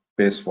work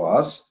best for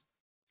us.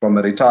 From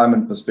a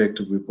retirement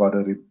perspective, we've got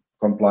to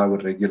comply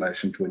with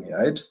Regulation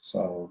 28.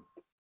 So,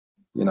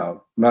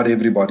 not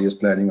everybody is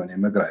planning on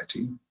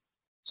immigrating.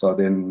 So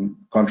then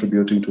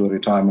contributing to a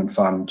retirement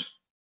fund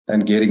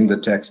and getting the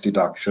tax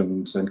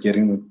deductions and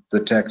getting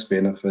the tax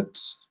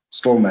benefits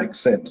still makes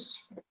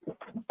sense.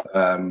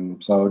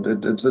 So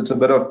it's a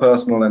bit of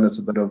personal and it's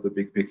a bit of the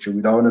big picture.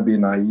 We don't want to be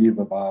naive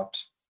about,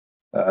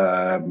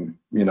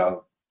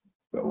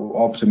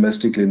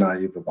 optimistically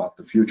naive about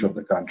the future of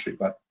the country.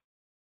 But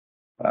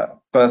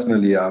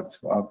personally, I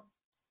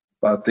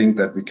think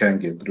that we can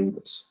get through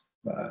this.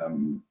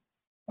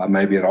 I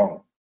may be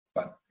wrong,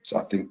 but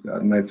I think I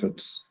don't know if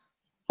it's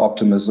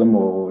optimism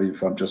or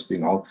if I'm just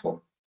being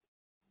hopeful.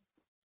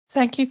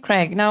 Thank you,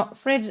 Craig. Now,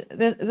 Fred,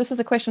 this is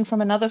a question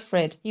from another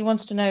Fred. He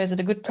wants to know, is it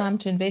a good time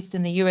to invest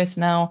in the US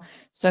now?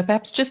 So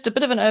perhaps just a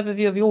bit of an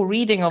overview of your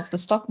reading of the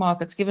stock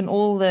markets, given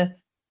all the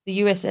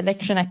US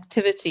election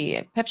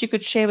activity. Perhaps you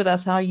could share with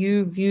us how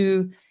you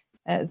view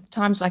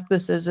times like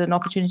this as an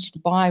opportunity to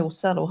buy or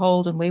sell or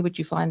hold, and where would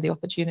you find the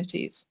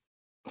opportunities?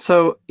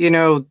 So,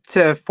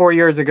 4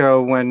 years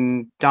ago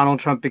when Donald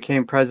Trump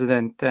became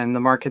president and the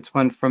markets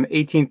went from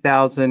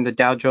 18,000, the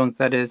Dow Jones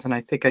that is, and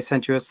I think I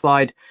sent you a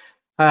slide,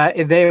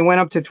 they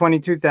went up to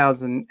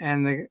 22,000,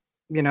 and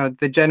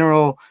the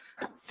general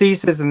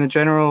thesis and the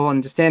general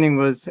understanding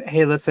was,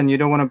 hey, listen, you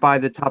don't want to buy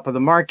the top of the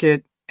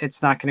market.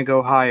 It's not going to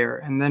go higher.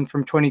 And then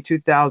from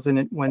 22,000,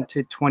 it went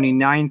to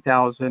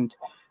 29,000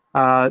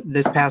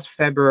 this past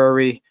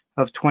February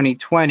of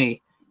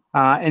 2020.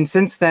 And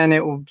since then,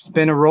 it's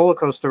been a roller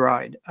coaster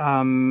ride.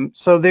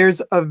 So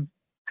there's a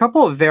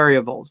couple of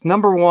variables.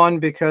 Number one,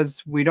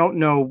 because we don't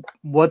know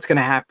what's going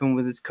to happen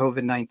with this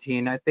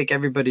COVID-19. I think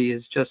everybody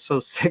is just so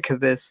sick of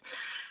this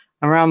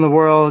around the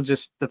world,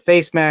 just the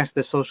face masks,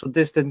 the social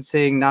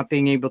distancing, not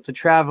being able to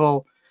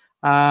travel.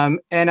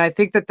 And I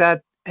think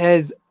that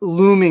is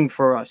looming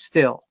for us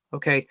still.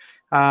 Okay.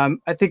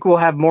 I think we'll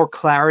have more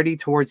clarity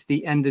towards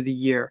the end of the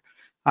year.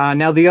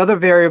 Now, the other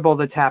variable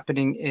that's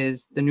happening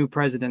is the new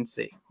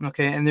presidency.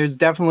 Okay. And there's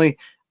definitely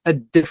a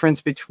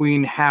difference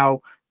between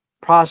how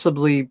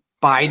possibly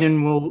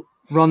Biden will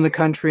run the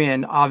country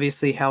and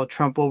obviously how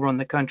Trump will run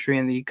the country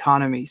and the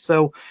economy.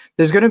 So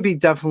there's going to be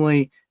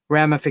definitely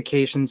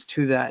ramifications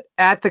to that.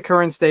 At the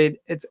current state,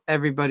 it's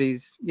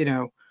everybody's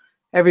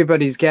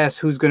guess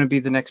who's going to be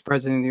the next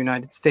president of the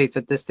United States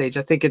at this stage.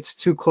 I think it's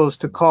too close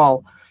to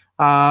call.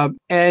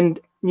 And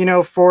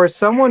for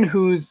someone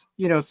who's,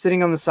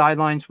 sitting on the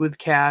sidelines with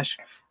cash,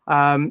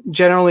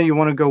 generally you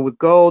want to go with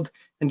gold.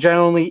 And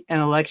generally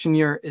an election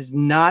year is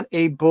not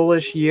a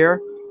bullish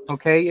year.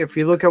 Okay. If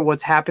you look at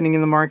what's happening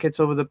in the markets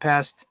over the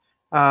past,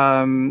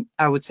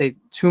 I would say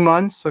 2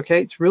 months.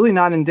 Okay. It's really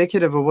not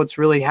indicative of what's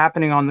really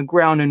happening on the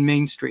ground in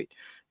Main Street,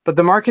 but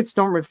the markets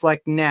don't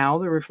reflect now.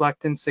 They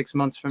reflect in 6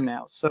 months from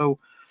now. So,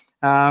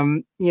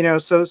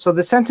 so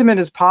the sentiment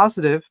is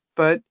positive,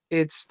 but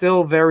it's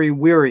still very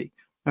weary.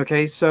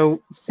 Okay,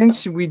 so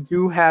since we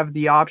do have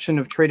the option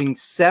of trading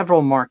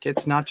several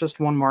markets, not just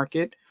one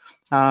market,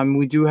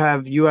 we do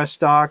have U.S.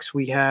 stocks,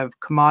 we have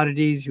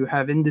commodities, you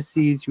have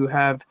indices, you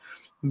have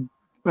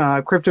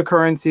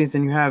cryptocurrencies,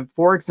 and you have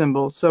Forex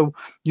symbols. So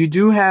you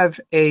do have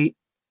a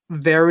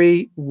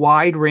very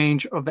wide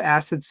range of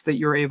assets that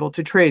you're able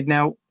to trade.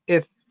 Now,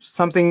 if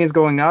something is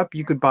going up,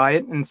 you could buy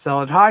it and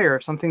sell it higher.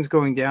 If something's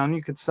going down,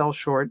 you could sell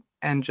short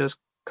and just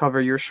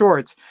cover your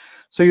shorts.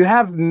 So you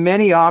have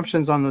many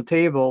options on the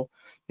table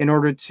in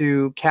order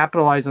to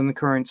capitalize on the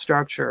current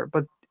structure.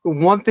 But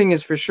one thing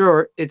is for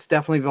sure, it's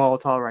definitely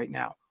volatile right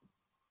now.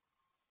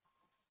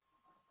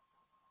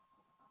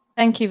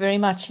 Thank you very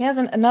much. Here's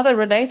another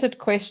related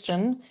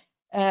question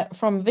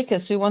from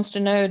Vickers, who wants to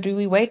know, do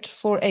we wait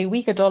for a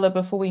weaker dollar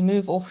before we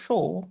move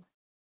offshore?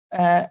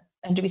 And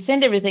do we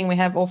send everything we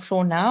have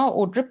offshore now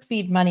or drip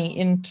feed money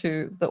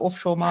into the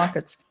offshore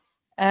markets?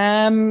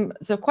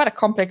 So quite a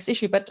complex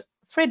issue, but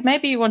Fred,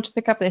 maybe you want to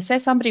pick up there. Say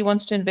somebody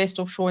wants to invest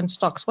offshore in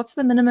stocks. What's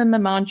the minimum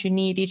amount you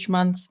need each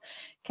month?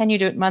 Can you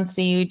do it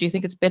monthly? Do you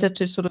think it's better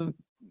to sort of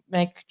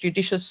make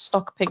judicious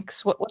stock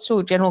picks? What's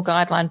your general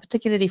guideline,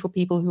 particularly for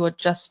people who are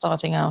just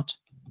starting out?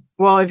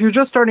 Well, if you're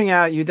just starting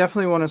out, you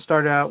definitely want to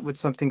start out with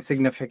something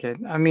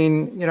significant. I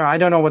mean, I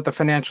don't know what the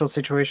financial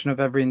situation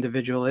of every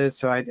individual is,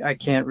 so I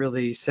can't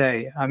really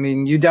say. I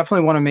mean, you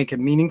definitely want to make it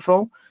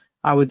meaningful.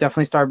 I would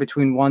definitely start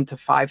between $1,000 to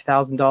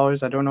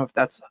 $5,000. I don't know if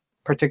that's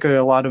particularly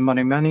a lot of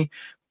money,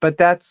 but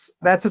that's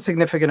a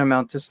significant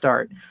amount to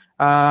start.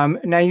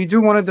 Now you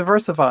do want to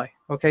diversify,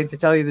 okay, to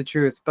tell you the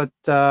truth, but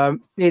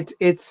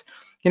it's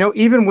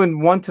even with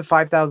 $1,000 to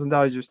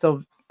 $5,000, you're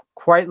still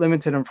quite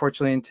limited,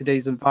 unfortunately, in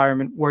today's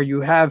environment, where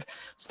you have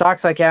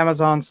stocks like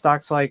Amazon,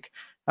 stocks like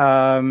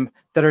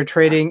that are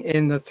trading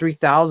in the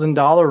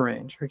 $3,000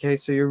 range. Okay,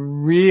 so you're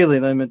really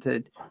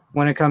limited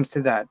when it comes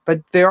to that.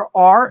 But there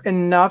are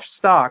enough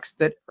stocks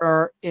that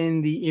are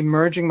in the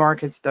emerging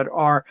markets, that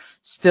are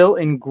still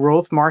in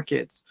growth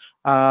markets,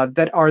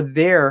 that are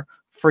there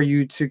for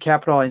you to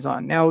capitalize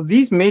on. Now,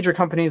 these major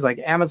companies like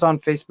Amazon,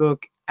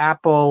 Facebook,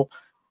 Apple,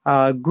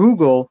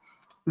 Google,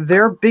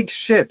 they're big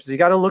ships. You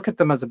got to look at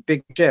them as a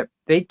big ship.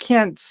 They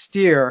can't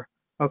steer,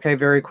 okay,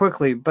 very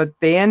quickly, but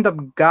they end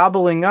up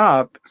gobbling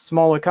up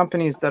smaller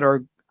companies that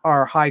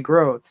are high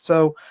growth.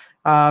 So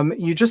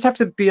you just have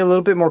to be a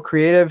little bit more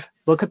creative.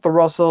 Look at the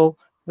Russell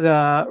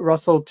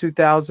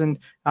 2000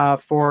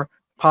 for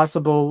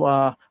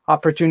possible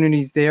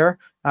opportunities there.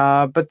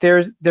 But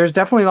there's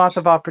definitely lots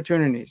of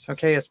opportunities,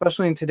 okay,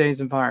 especially in today's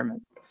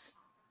environment.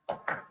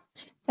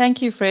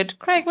 Thank you, Fred.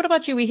 Craig, what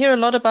about you? We hear a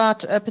lot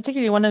about,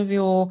 particularly one of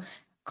your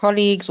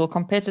colleagues or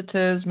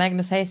competitors,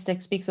 Magnus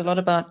Haystack, speaks a lot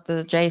about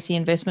the JSE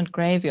investment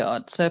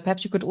graveyard. So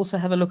perhaps you could also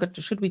have a look at,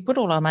 should we put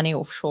all our money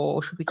offshore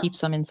or should we keep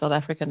some in South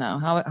Africa now?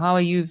 How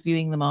are you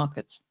viewing the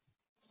markets?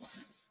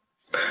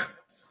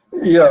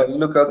 Yeah,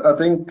 look, I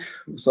think,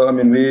 so I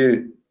mean,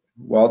 we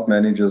wealth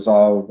managers,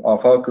 our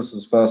focus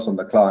is first on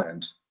the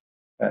client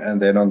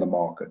and then on the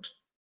market.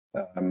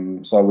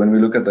 So when we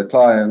look at the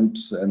client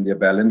and their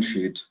balance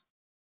sheet,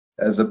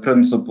 as a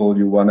principle,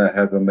 you want to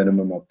have a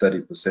minimum of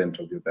 30%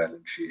 of your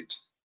balance sheet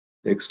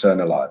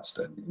externalized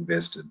and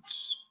invested,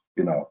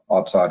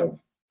 outside of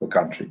the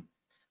country.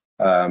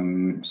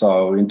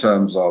 So in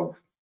terms of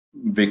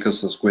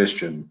Vicus's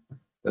question,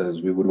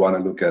 is we would want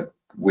to look at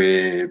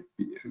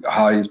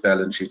how his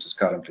balance sheet is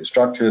currently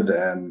structured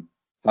and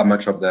how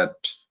much of that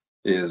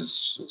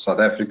is South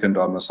African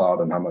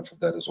domiciled and how much of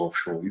that is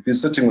offshore. If you're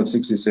sitting with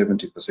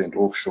 60-70%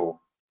 offshore,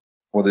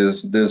 well,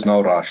 there's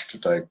no rush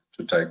to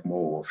take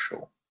more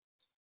offshore.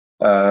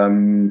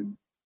 Then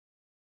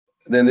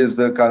there's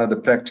the kind of the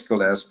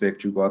practical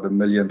aspect. You've got R1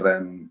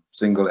 million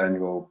single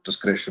annual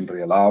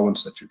discretionary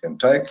allowance that you can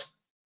take.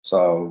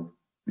 So,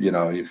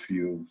 if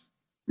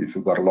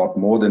you've got a lot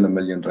more than R1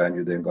 million,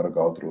 you then got to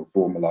go through a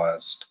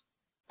formalized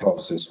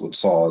process with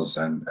SARS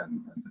and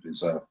the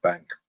Reserve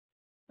Bank.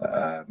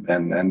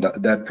 And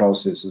that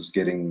process is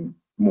getting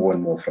more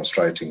and more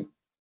frustrating,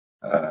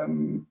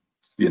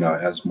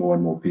 as more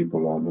and more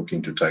people are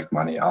looking to take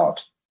money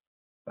out.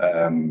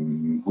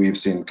 We've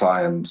seen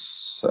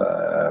clients'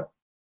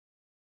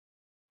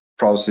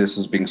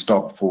 processes being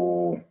stopped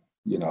for,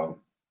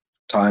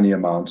 tiny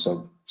amounts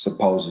of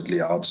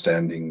supposedly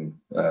outstanding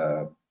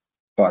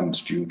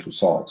funds due to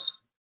SARS.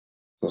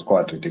 So it's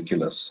quite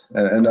ridiculous.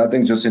 And I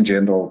think just in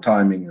general,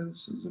 timing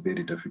is a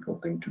very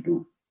difficult thing to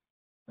do.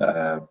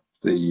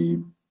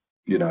 The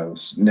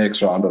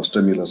next round of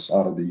stimulus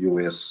out of the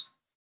US,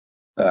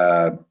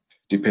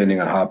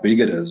 depending on how big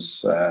it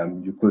is,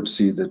 you could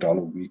see the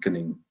dollar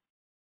weakening,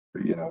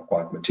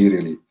 quite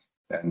materially,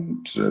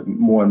 and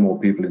more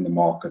people in the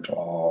market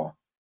are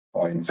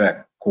in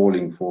fact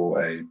calling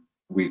for a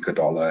weaker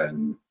dollar,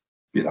 and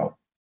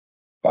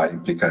by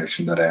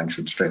implication the rand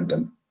should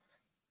strengthen.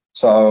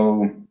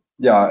 So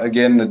yeah,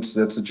 again, that's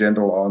a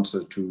general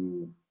answer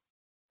to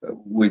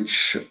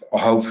which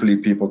hopefully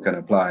people can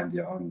apply in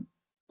their own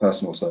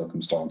personal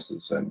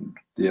circumstances and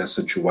their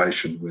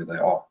situation where they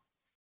are.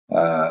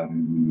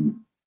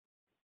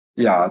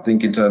 I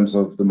think in terms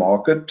of the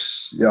market,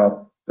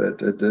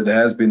 it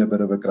has been a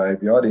bit of a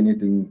graveyard.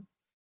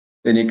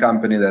 Any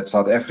company that's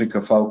South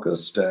Africa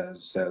focused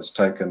has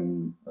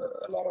taken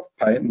a lot of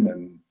pain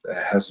and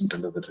hasn't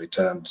delivered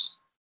returns,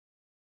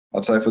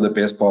 I'd say, for the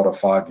best part of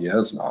 5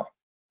 years now.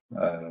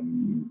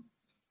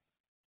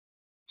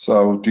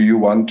 So do you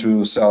want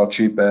to sell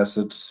cheap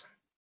assets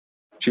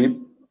cheap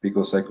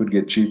because they could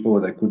get cheaper or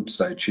they could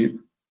stay cheap,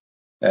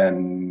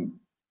 and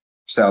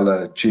sell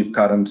a cheap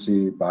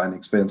currency, buy an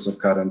expensive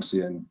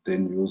currency, and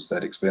then use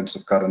that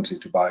expensive currency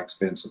to buy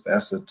expensive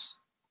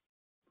assets?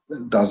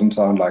 It doesn't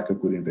sound like a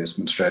good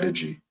investment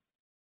strategy.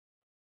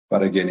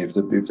 But again, if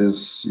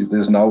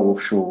there's no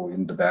offshore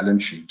in the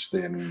balance sheet,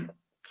 then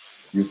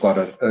you've got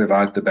to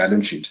write the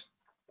balance sheet.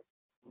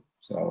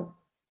 So,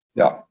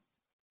 yeah.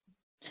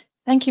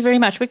 Thank you very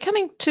much. We're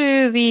coming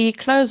to the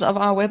close of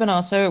our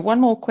webinar. So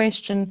one more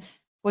question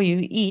for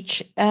you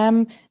each.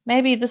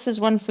 Maybe this is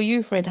one for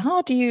you, Fred.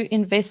 How do you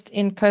invest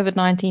in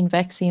COVID-19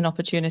 vaccine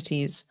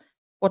opportunities?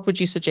 What would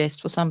you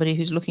suggest for somebody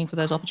who's looking for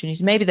those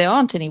opportunities? Maybe there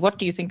aren't any. What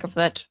do you think of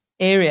that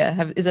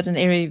area? Is it an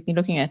area you've been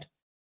looking at?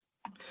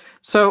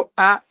 So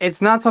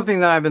it's not something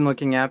that I've been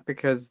looking at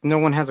because no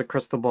one has a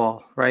crystal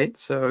ball, right?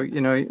 So,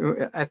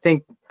 I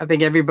think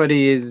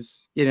everybody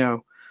is,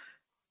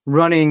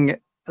 running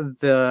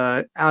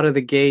out of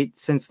the gate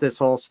since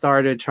this all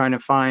started, trying to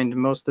find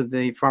most of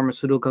the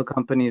pharmaceutical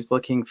companies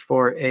looking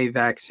for a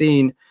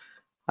vaccine.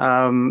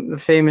 The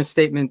famous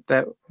statement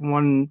that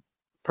one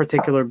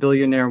particular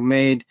billionaire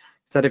made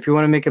is that if you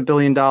want to make $1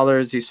 billion,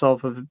 you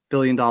solve a $1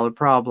 billion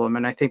problem.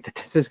 And I think that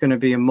this is going to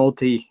be a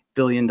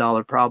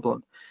multi-billion-dollar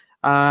problem.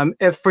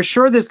 If for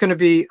sure there's going to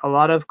be a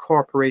lot of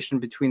cooperation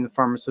between the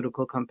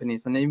pharmaceutical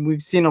companies, and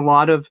we've seen a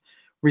lot of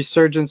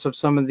resurgence of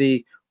some of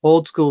the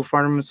old school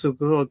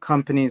pharmaceutical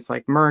companies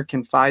like Merck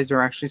and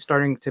Pfizer actually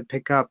starting to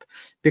pick up,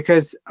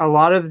 because a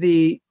lot of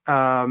the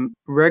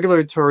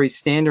regulatory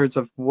standards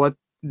of what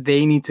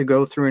they need to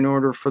go through in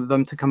order for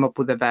them to come up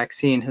with a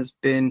vaccine has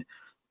been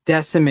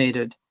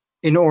decimated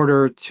in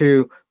order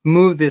to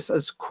move this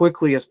as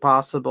quickly as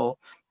possible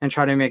and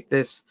try to make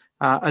this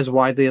as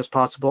widely as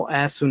possible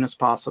as soon as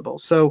possible.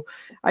 So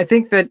I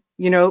think that,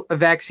 a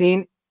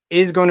vaccine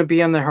is going to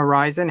be on the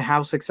horizon.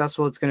 How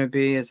successful it's going to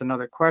be is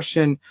another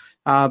question.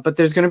 But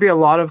there's going to be a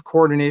lot of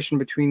coordination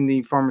between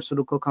the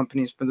pharmaceutical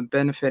companies for the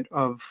benefit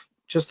of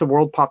just the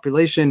world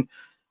population.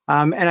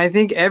 And I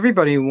think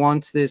everybody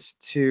wants this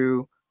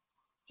to,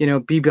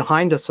 be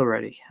behind us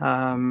already.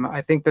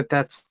 I think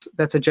that's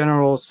a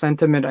general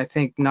sentiment, I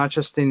think, not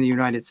just in the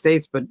United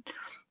States, but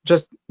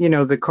just,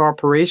 the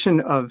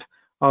cooperation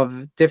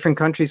of different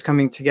countries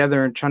coming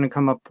together and trying to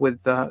come up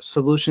with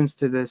solutions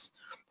to this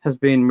has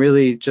been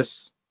really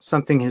just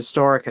something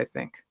historic, I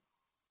think.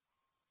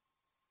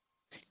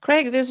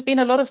 Craig, there's been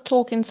a lot of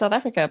talk in South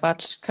Africa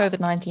about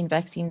COVID-19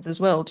 vaccines as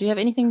well. Do you have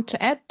anything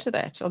to add to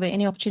that? Are there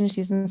any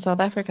opportunities in South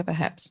Africa,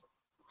 perhaps?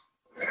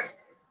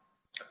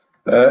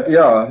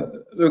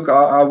 Look,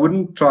 I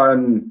wouldn't try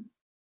and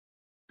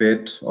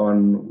bet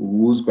on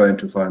who's going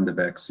to find the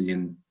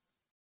vaccine.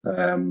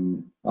 I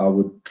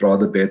would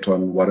rather bet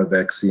on what a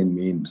vaccine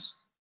means.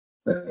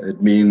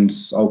 It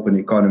means open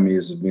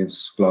economies, it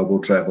means global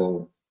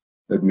travel,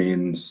 it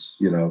means,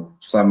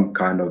 some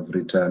kind of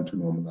return to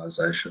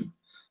normalization.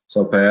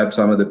 So perhaps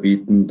some of the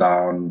beaten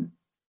down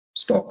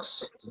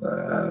stocks,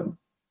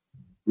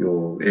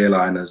 your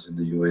airliners in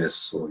the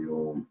US or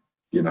your,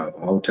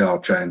 hotel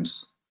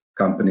chains,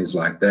 companies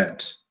like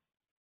that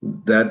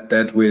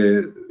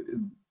where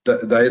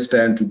they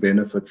stand to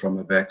benefit from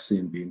a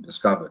vaccine being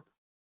discovered.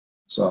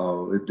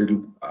 So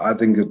I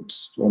think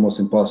it's almost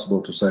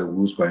impossible to say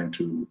who's going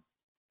to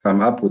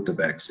come up with the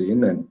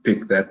vaccine and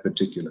pick that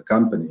particular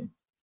company.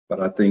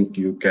 But I think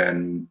you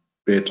can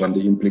bet on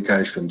the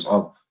implications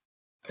of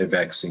a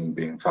vaccine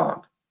being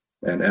found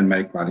and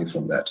make money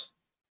from that.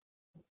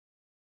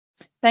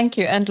 Thank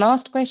you. And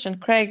last question,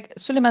 Craig.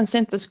 Suleiman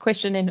sent this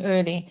question in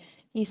early.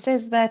 He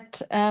says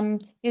that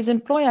his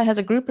employer has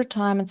a group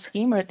retirement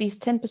scheme where at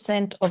least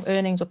 10% of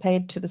earnings are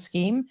paid to the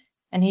scheme,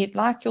 and he'd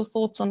like your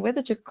thoughts on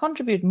whether to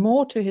contribute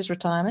more to his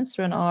retirement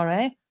through an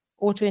RA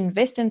or to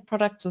invest in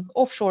products with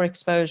offshore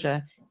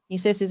exposure. He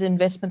says his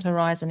investment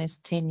horizon is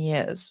 10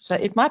 years. So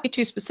it might be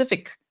too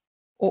specific,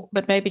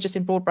 but maybe just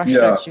in broad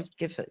brushstrokes you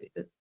give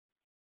it.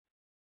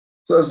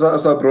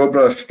 So broad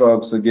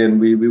brushstrokes, again,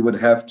 we would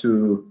have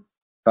to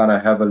kind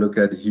of have a look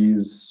at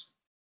his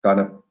kind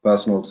of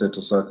personal set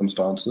of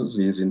circumstances,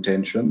 his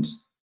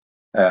intentions,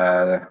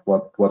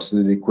 what's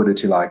the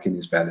liquidity like in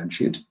his balance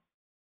sheet,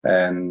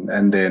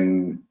 and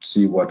then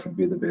see what would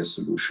be the best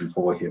solution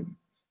for him.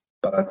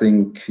 But I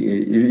think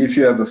if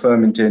you have a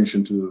firm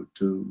intention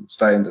to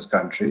stay in this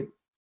country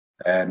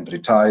and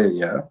retire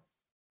here,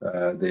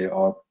 there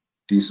are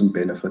decent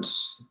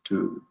benefits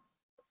to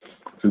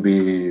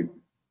be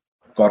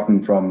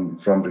gotten from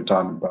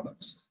retirement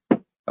products.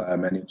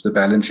 And if the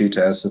balance sheet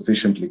has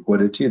sufficient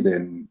liquidity,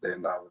 then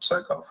I would say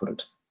go for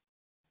it.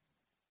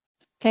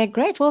 Okay,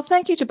 great. Well,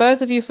 thank you to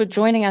both of you for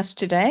joining us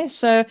today.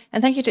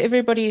 And thank you to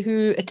everybody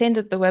who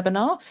attended the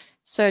webinar.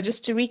 So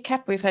just to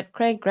recap, we've had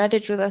Craig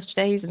Gradidge with us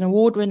today. He's an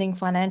award-winning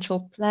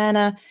financial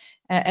planner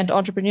and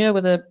entrepreneur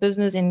with a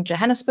business in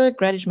Johannesburg,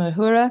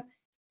 Gradidge-Mahura.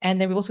 And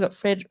then we've also got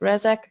Fred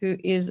Razak, who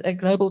is a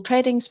global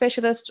trading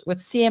specialist with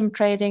CM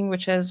Trading,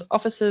 which has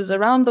offices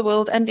around the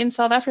world and in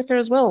South Africa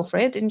as well.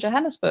 Fred, in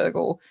Johannesburg,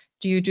 or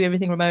do you do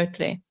everything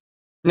remotely?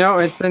 No,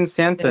 it's in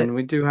Sandton.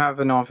 We do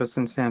have an office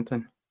in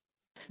Sandton.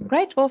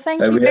 Great. Well,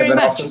 thank you very much. We have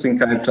an office in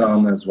Cape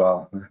Town as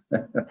well.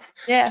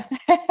 Yeah.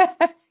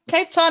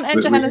 Cape Town and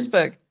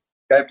Johannesburg.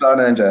 Cape Town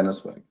and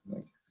Johannesburg.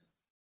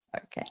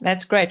 Okay,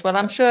 that's great. Well,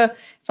 I'm sure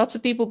lots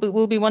of people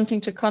will be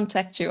wanting to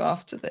contact you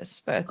after this,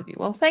 both of you.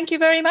 Well, thank you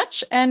very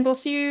much, and we'll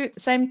see you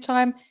same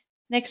time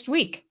next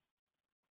week.